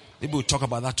 Maybe we'll talk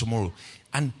about that tomorrow.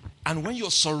 And when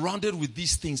you're surrounded with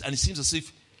these things, and it seems as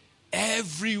if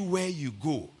everywhere you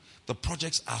go, the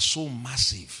projects are so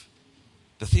massive.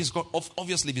 The things God,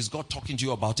 obviously, if it's God talking to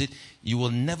you about it, you will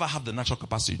never have the natural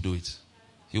capacity to do it.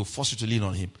 He will force you to lean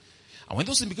on Him. And when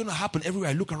those things begin to happen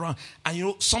everywhere, I look around, and you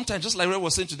know, sometimes, just like Ray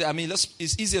was saying today,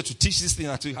 it's easier to teach this thing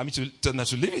than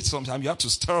to live it. Sometimes you have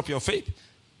to stir up your faith.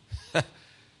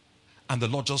 And the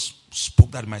Lord just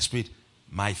spoke that in my spirit.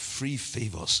 My free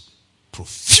favors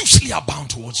profusely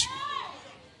abound towards you.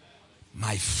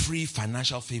 My free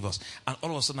financial favors. And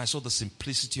all of a sudden, I saw the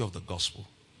simplicity of the gospel.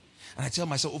 And I tell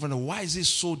myself over and over, why is it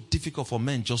so difficult for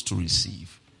men just to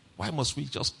receive? Why must we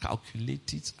just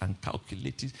calculate it and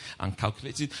calculate it and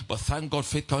calculate it? But thank God,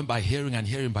 faith coming by hearing and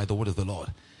hearing by the word of the Lord.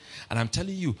 And I'm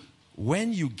telling you,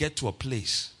 when you get to a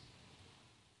place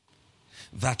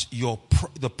that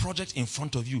the project in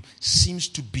front of you seems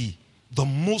to be the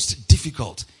most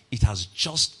difficult, it has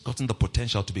just gotten the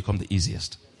potential to become the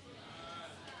easiest.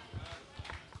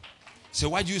 So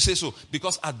why do you say so?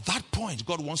 Because at that point,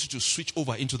 God wants you to switch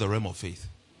over into the realm of faith.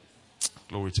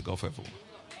 Glory to God forevermore.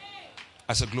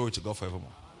 I said glory to God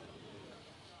forevermore.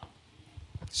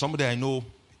 Somebody I know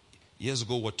years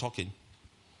ago were talking,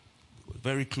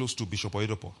 very close to Bishop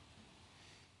Oyedepo.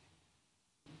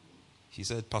 He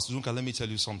said, Pastor Dunka, let me tell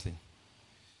you something.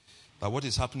 That what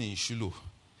is happening in Shiloh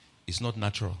is not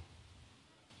natural.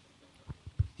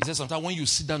 He said sometimes when you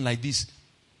sit down like this,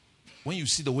 when you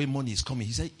see the way money is coming,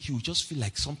 he said he will just feel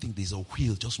like there's a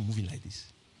wheel just moving like this.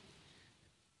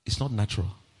 It's not natural.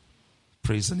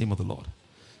 Praise the name of the Lord.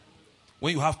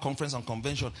 When you have conference and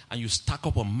convention and you stack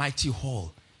up a mighty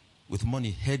hall with money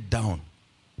head down,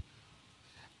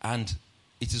 and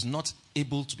it is not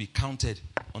able to be counted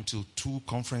until 2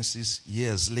 conferences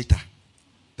years later,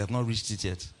 they have not reached it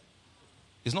yet.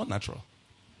 It's not natural.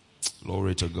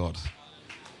 Glory to God.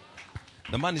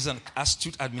 The man is an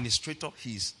astute administrator.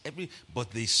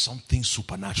 But there is something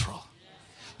supernatural.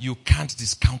 You can't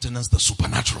discountenance the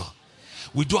supernatural.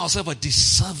 We do ourselves a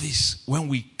disservice when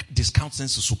we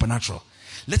discountenance the supernatural.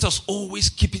 Let us always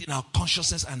keep it in our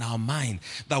consciousness and our mind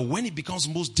that when it becomes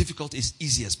most difficult, it's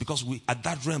easiest. Because at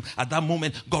that realm, at that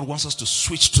moment, God wants us to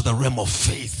switch to the realm of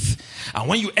faith. And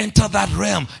when you enter that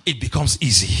realm, it becomes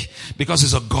easy. Because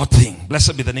it's a God thing.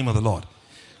 Blessed be the name of the Lord.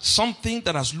 Something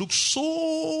that has looked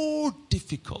so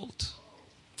difficult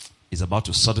is about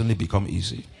to suddenly become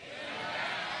easy.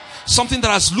 Something that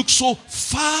has looked so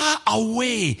far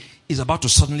away is about to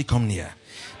suddenly come near.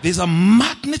 There's a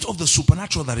magnet of the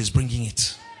supernatural that is bringing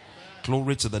it.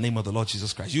 Glory to the name of the Lord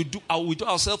Jesus Christ. We do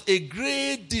ourselves a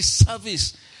great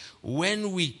disservice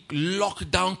when we lock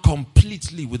down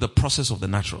completely with the process of the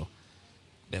natural.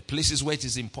 There are places where it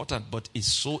is important, but it's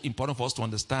so important for us to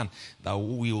understand that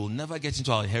we will never get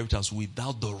into our inheritance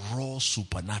without the raw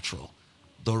supernatural.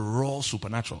 The raw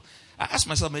supernatural. I ask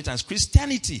myself many times,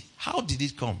 Christianity, how did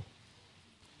it come?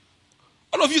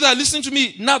 All of you that are listening to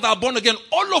me now that are born again,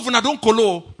 all of them don't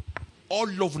colo.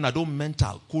 all over na don't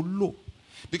mental. Kolo.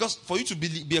 Because for you to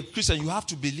be a Christian, you have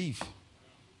to believe.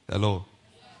 Hello.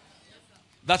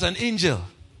 That's an angel.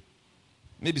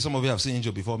 Maybe some of you have seen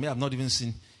angel before. Me, I've not even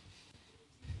seen.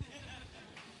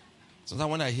 Sometimes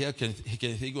when I hear, can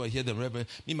I hear them, Reverend?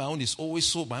 Me, my own is always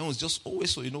so. My own is just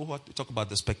always so. You know what? We talk about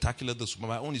the spectacular,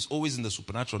 my own is always in the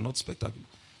supernatural, not spectacular.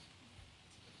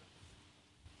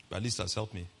 But at least that's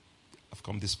helped me. I've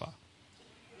come this far.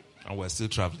 And we're still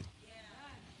traveling.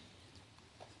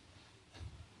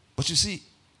 But you see,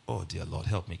 oh dear Lord,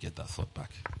 help me get that thought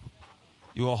back.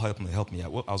 You all help me. I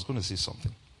was going to say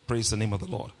something. Praise the name of the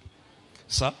Lord.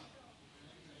 Sir?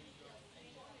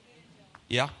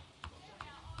 Yeah?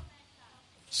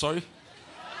 Sorry?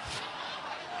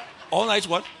 All night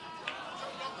what?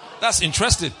 That's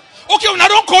interesting. Okay, when I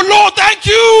don't call Lord, thank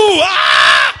you.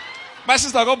 Ah! My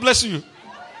sister, God bless you.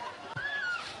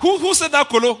 Who said that,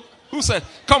 Kolo? Who said,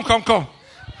 come.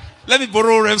 Let me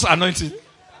borrow Rev's anointing.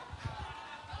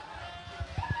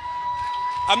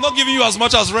 I'm not giving you as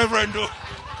much as Reverend, though.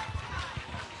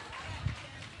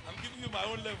 I'm giving you my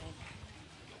own level.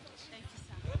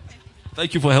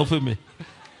 Thank you for helping me.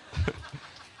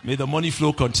 May the money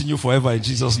flow continue forever in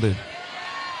Jesus' name.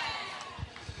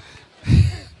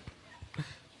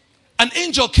 An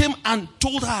angel came and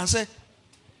told her and said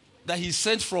that he's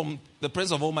sent from the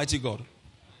presence of Almighty God.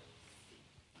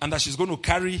 And that she's going to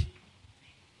carry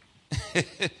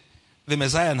the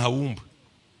Messiah in her womb.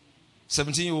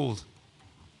 17-year-old.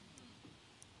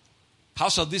 How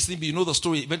shall this thing be? You know the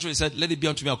story. Eventually he said, let it be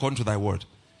unto me according to thy word.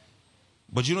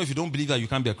 But you know, if you don't believe that, you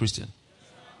can't be a Christian.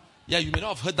 Yeah, you may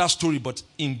not have heard that story, but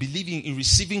in believing, in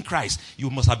receiving Christ,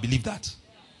 you must have believed that.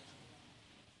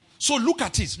 So look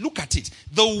at it.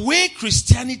 The way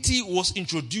Christianity was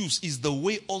introduced is the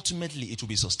way ultimately it will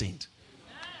be sustained.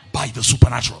 By the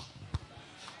supernatural.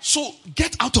 So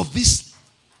get out of this.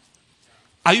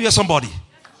 Are you here, somebody?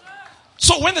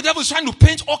 So when the devil is trying to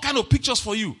paint all kind of pictures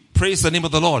for you, praise the name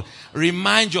of the Lord.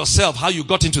 Remind yourself how you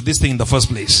got into this thing in the first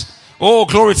place. Oh,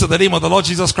 glory to the name of the Lord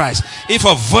Jesus Christ. If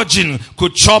a virgin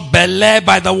could chop belly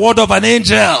by the word of an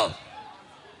angel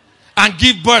and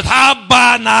give birth,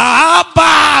 Abba.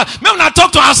 May we not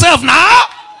talk to ourselves now?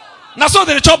 Now so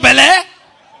they chop belly.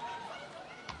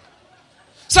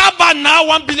 So how about now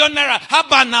 1 billion naira? How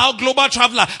about now global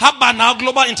traveler? How about now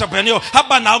global entrepreneur? How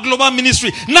about now global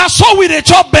ministry? Now so we the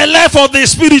chop belly for the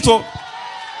spirit.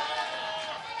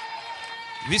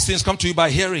 These things come to you by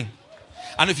hearing.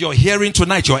 And if you're hearing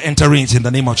tonight, you're entering it in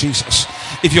the name of Jesus.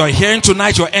 If you're hearing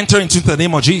tonight, you're entering into the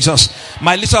name of Jesus.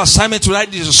 My little assignment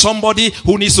tonight is somebody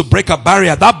who needs to break a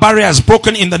barrier. That barrier is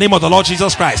broken in the name of the Lord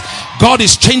Jesus Christ. God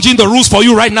is changing the rules for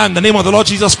you right now in the name of the Lord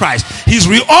Jesus Christ. He's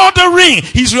reordering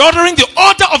the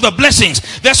order of the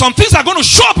blessings. There's some things that are going to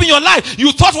show up in your life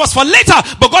you thought was for later,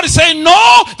 but God is saying,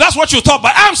 no, that's what you thought.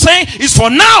 But I'm saying it's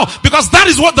for now, because that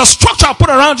is what the structure I put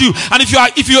around you. And if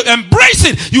you embrace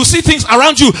it, you see things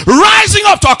around you rising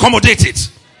up to accommodate it.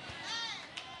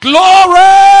 Glory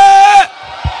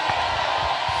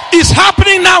is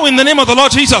happening now in the name of the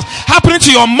Lord Jesus. Happening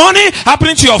to your money,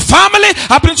 happening to your family,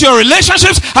 happening to your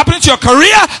relationships, happening to your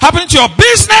career, happening to your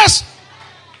business.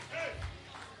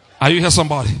 Are you here,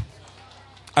 somebody?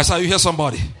 I saw you hear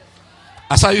somebody.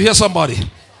 I saw you hear somebody.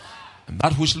 And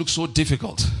that which looks so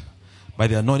difficult by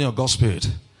the anointing of God's Spirit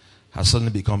has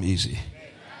suddenly become easy.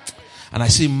 And I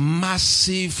see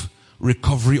massive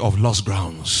recovery of lost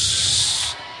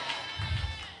grounds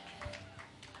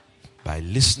by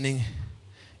listening,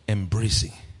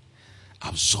 embracing,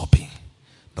 absorbing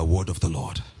the word of the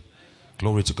Lord.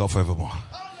 Glory to God forevermore.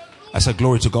 I said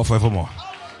glory to God forevermore.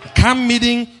 Camp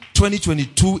meeting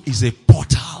 2022 is a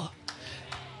portal.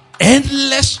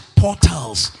 Endless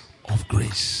portals of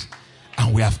grace.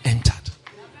 And we have entered.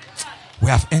 We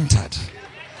have entered.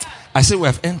 I say we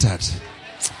have entered.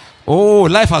 Oh,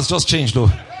 life has just changed though.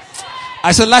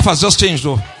 I said life has just changed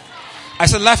though. I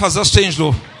said life has just changed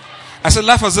though. I said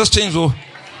life has just changed though.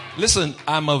 Listen,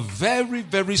 I'm a very,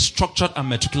 very structured and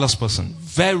meticulous person.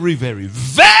 Very, very,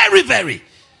 very, very.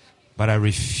 But I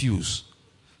refuse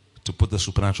to put the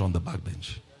supernatural on the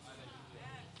backbench.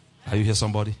 Are you here,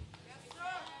 somebody?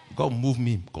 God move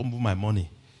me. God move my money.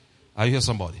 Are you here,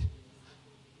 somebody?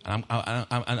 And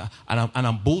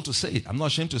I'm bold to say it. I'm not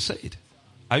ashamed to say it.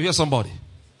 Are you here, somebody?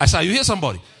 I said, are you here,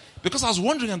 somebody? Because I was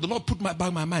wondering, and the Lord put back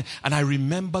my mind, and I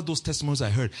remember those testimonies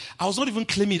I heard. I was not even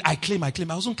claiming it. I claim. I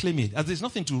wasn't claiming it. There's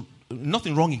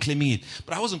nothing wrong in claiming it.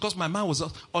 But I wasn't, because my mind was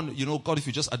on, God, if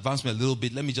you just advance me a little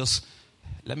bit, let me just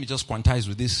quantize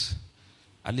with this.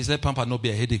 At least let Pampa not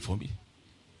be a headache for me.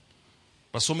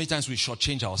 But so many times we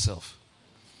shortchange ourselves.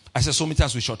 I said so many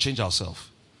times we shortchange ourselves.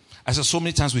 I said so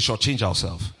many times we shortchange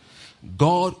ourselves.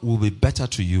 God will be better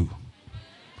to you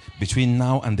between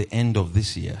now and the end of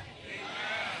this year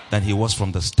than he was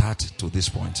from the start to this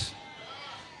point.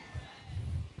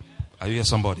 Are you here,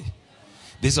 somebody?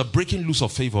 There's a breaking loose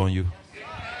of favor on you.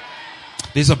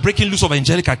 There's a breaking loose of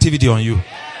angelic activity on you.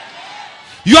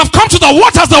 You have come to the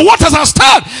waters are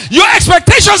stirred. Your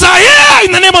expectations are here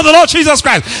in the name of the Lord Jesus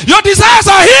Christ. Your desires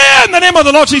are here in the name of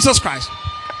the Lord Jesus Christ.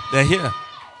 They're here.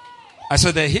 I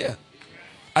said they're here.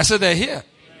 I said they're here.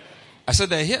 I said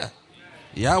they're here.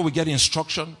 Yeah, we get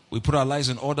instruction. We put our lives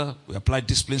in order. We apply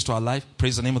disciplines to our life.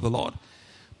 Praise the name of the Lord.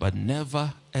 But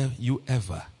never you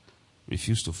ever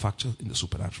refuse to factor in the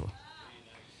supernatural.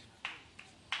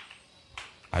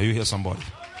 Are you here, somebody?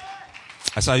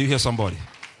 I said, are you here, somebody?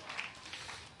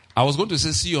 I was going to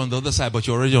say, see you on the other side, but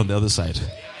you're already on the other side.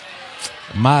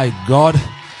 My God.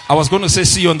 I was going to say,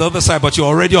 see you on the other side, but you're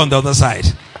already on the other side.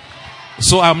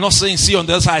 So I'm not saying see you on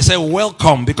the other side. I say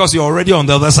welcome, because you're already on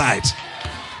the other side.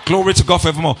 Glory to God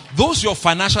forevermore. Those your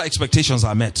financial expectations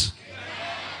are met.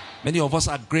 Many of us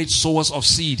are great sowers of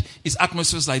seed. It's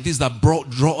atmospheres like this that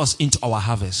draw us into our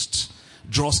harvest.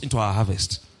 Draw us into our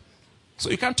harvest. So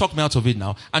you can't talk me out of it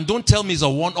now. And don't tell me it's a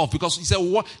one-off, because he said,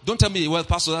 what? Don't tell me, well,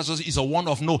 Pastor, that's just, it's a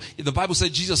one-off. No, the Bible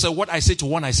said, Jesus said, what I say to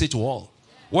one, I say to all.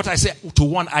 What I say to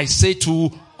one, I say to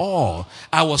all.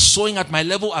 I was sowing at my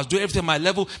level. I was doing everything at my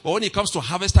level. But when it comes to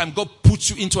harvest time, God puts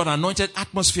you into an anointed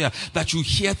atmosphere that you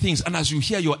hear things. And as you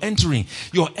hear, you're entering.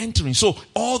 You're entering. So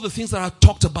all the things that I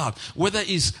talked about, whether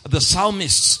it's the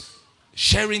psalmists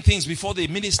sharing things before they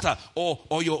minister, or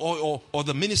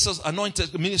the ministers,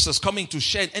 anointed ministers coming to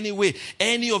share anyway,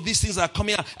 any of these things that are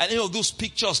coming out, and any of those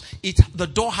pictures, the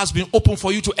door has been open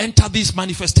for you to enter these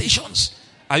manifestations.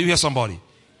 Are you here, somebody?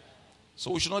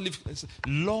 So we should not live.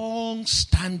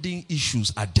 Long-standing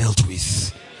issues are dealt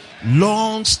with.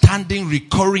 Long-standing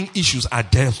recurring issues are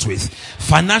dealt with.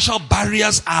 Financial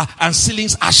barriers and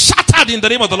ceilings are shattered in the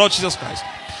name of the Lord Jesus Christ.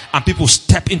 And people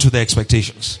step into their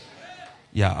expectations.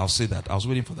 Yeah, I'll say that. I was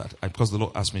waiting for that. Because the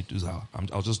Lord asked me to do that.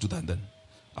 I'll just do that and then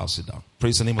I'll sit down.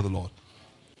 Praise the name of the Lord.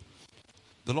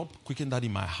 The Lord quickened that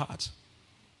in my heart.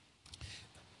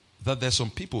 That there's some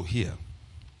people here.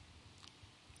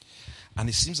 And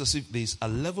it seems as if there's a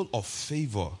level of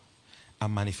favor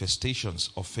and manifestations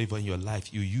of favor in your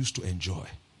life you used to enjoy.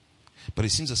 But it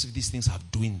seems as if these things have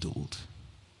dwindled.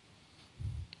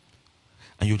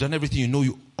 And you've done everything you know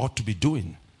you ought to be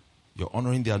doing. You're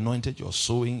honoring the anointed, you're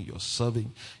sowing, you're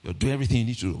serving, you're doing everything you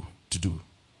need to do.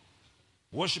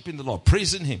 Worshiping the Lord,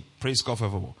 praising Him. Praise God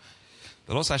forevermore.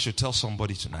 The Lord said I should tell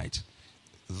somebody tonight,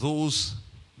 those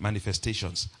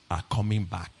manifestations are coming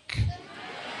back.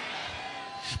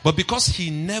 But because He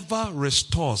never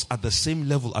restores at the same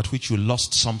level at which you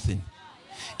lost something,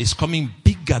 it's coming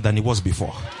bigger than it was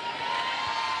before.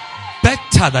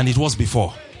 Better than it was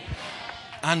before.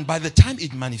 And by the time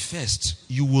it manifests,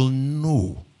 you will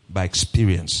know by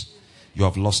experience you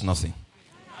have lost nothing.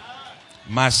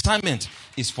 My assignment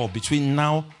is for between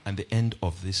now and the end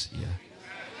of this year.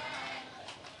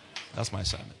 That's my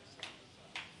assignment.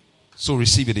 So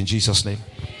receive it in Jesus' name.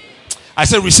 I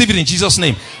said receive it in Jesus'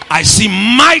 name. I see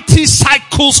mighty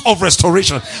cycles of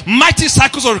restoration, mighty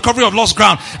cycles of recovery of lost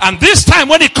ground. And this time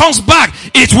when it comes back,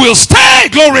 it will stay.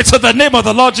 Glory to the name of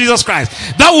the Lord Jesus Christ.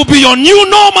 That will be your new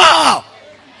normal.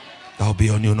 That will be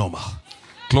your new normal.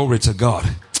 Glory to God.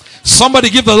 Somebody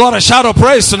give the Lord a shout of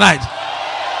praise tonight.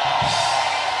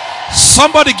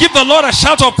 Somebody give the Lord a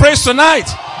shout of praise tonight.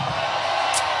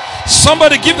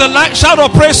 Somebody give the shout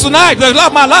of praise tonight.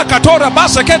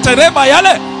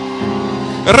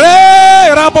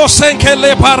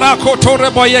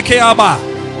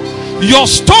 Your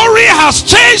story has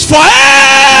changed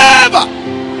forever.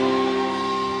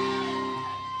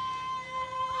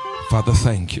 Father,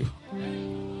 thank you.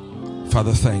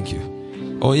 Father, thank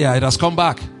you. Oh yeah, it has come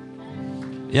back.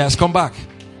 Yeah, it's come back.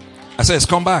 I said it's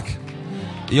come back.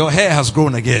 Your hair has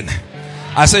grown again.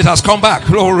 I said it has come back.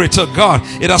 Glory to God.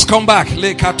 It has come back.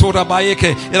 It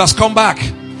has come back.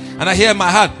 And I hear in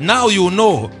my heart, now you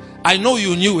know. I know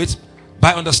you knew it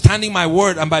by understanding my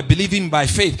word and by believing by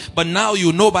faith. But now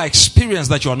you know by experience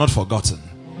that you are not forgotten.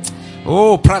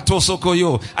 Oh, Prato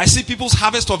Sokoyo. I see people's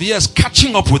harvest of years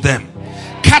catching up with them.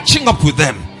 Catching up with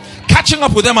them. Catching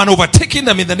up with them and overtaking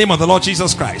them in the name of the Lord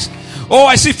Jesus Christ. Oh,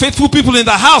 I see faithful people in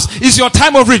the house. It's your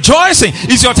time of rejoicing.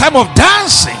 It's your time of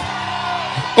dancing.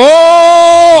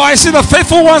 Oh, I see the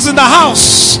faithful ones in the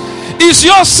house. It's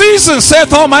your season,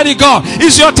 saith Almighty God.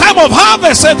 It's your time of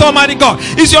harvest, saith Almighty God.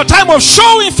 It's your time of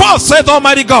showing forth, saith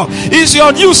Almighty God. It's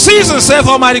your new season, saith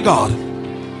Almighty God.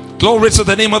 Glory to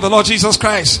the name of the Lord Jesus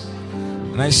Christ.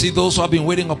 And I see those who have been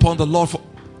waiting upon the Lord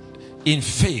in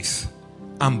faith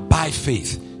and by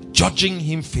faith, judging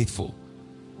Him faithful.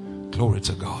 Glory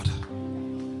to God.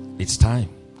 It's time.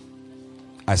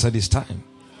 I said it's time.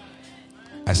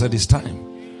 I said it's time.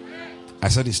 I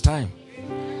said it's time.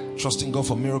 Trusting God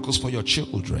for miracles for your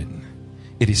children.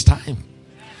 It is time.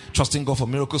 Trusting God for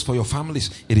miracles for your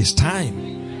families. It is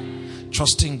time.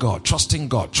 Trusting God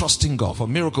for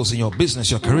miracles in your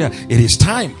business, your career. It is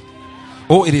time.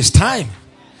 Oh, it is time.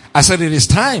 I said it is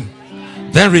time.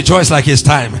 Then rejoice like it's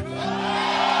time.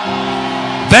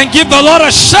 Then give the Lord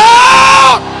a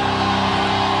shout.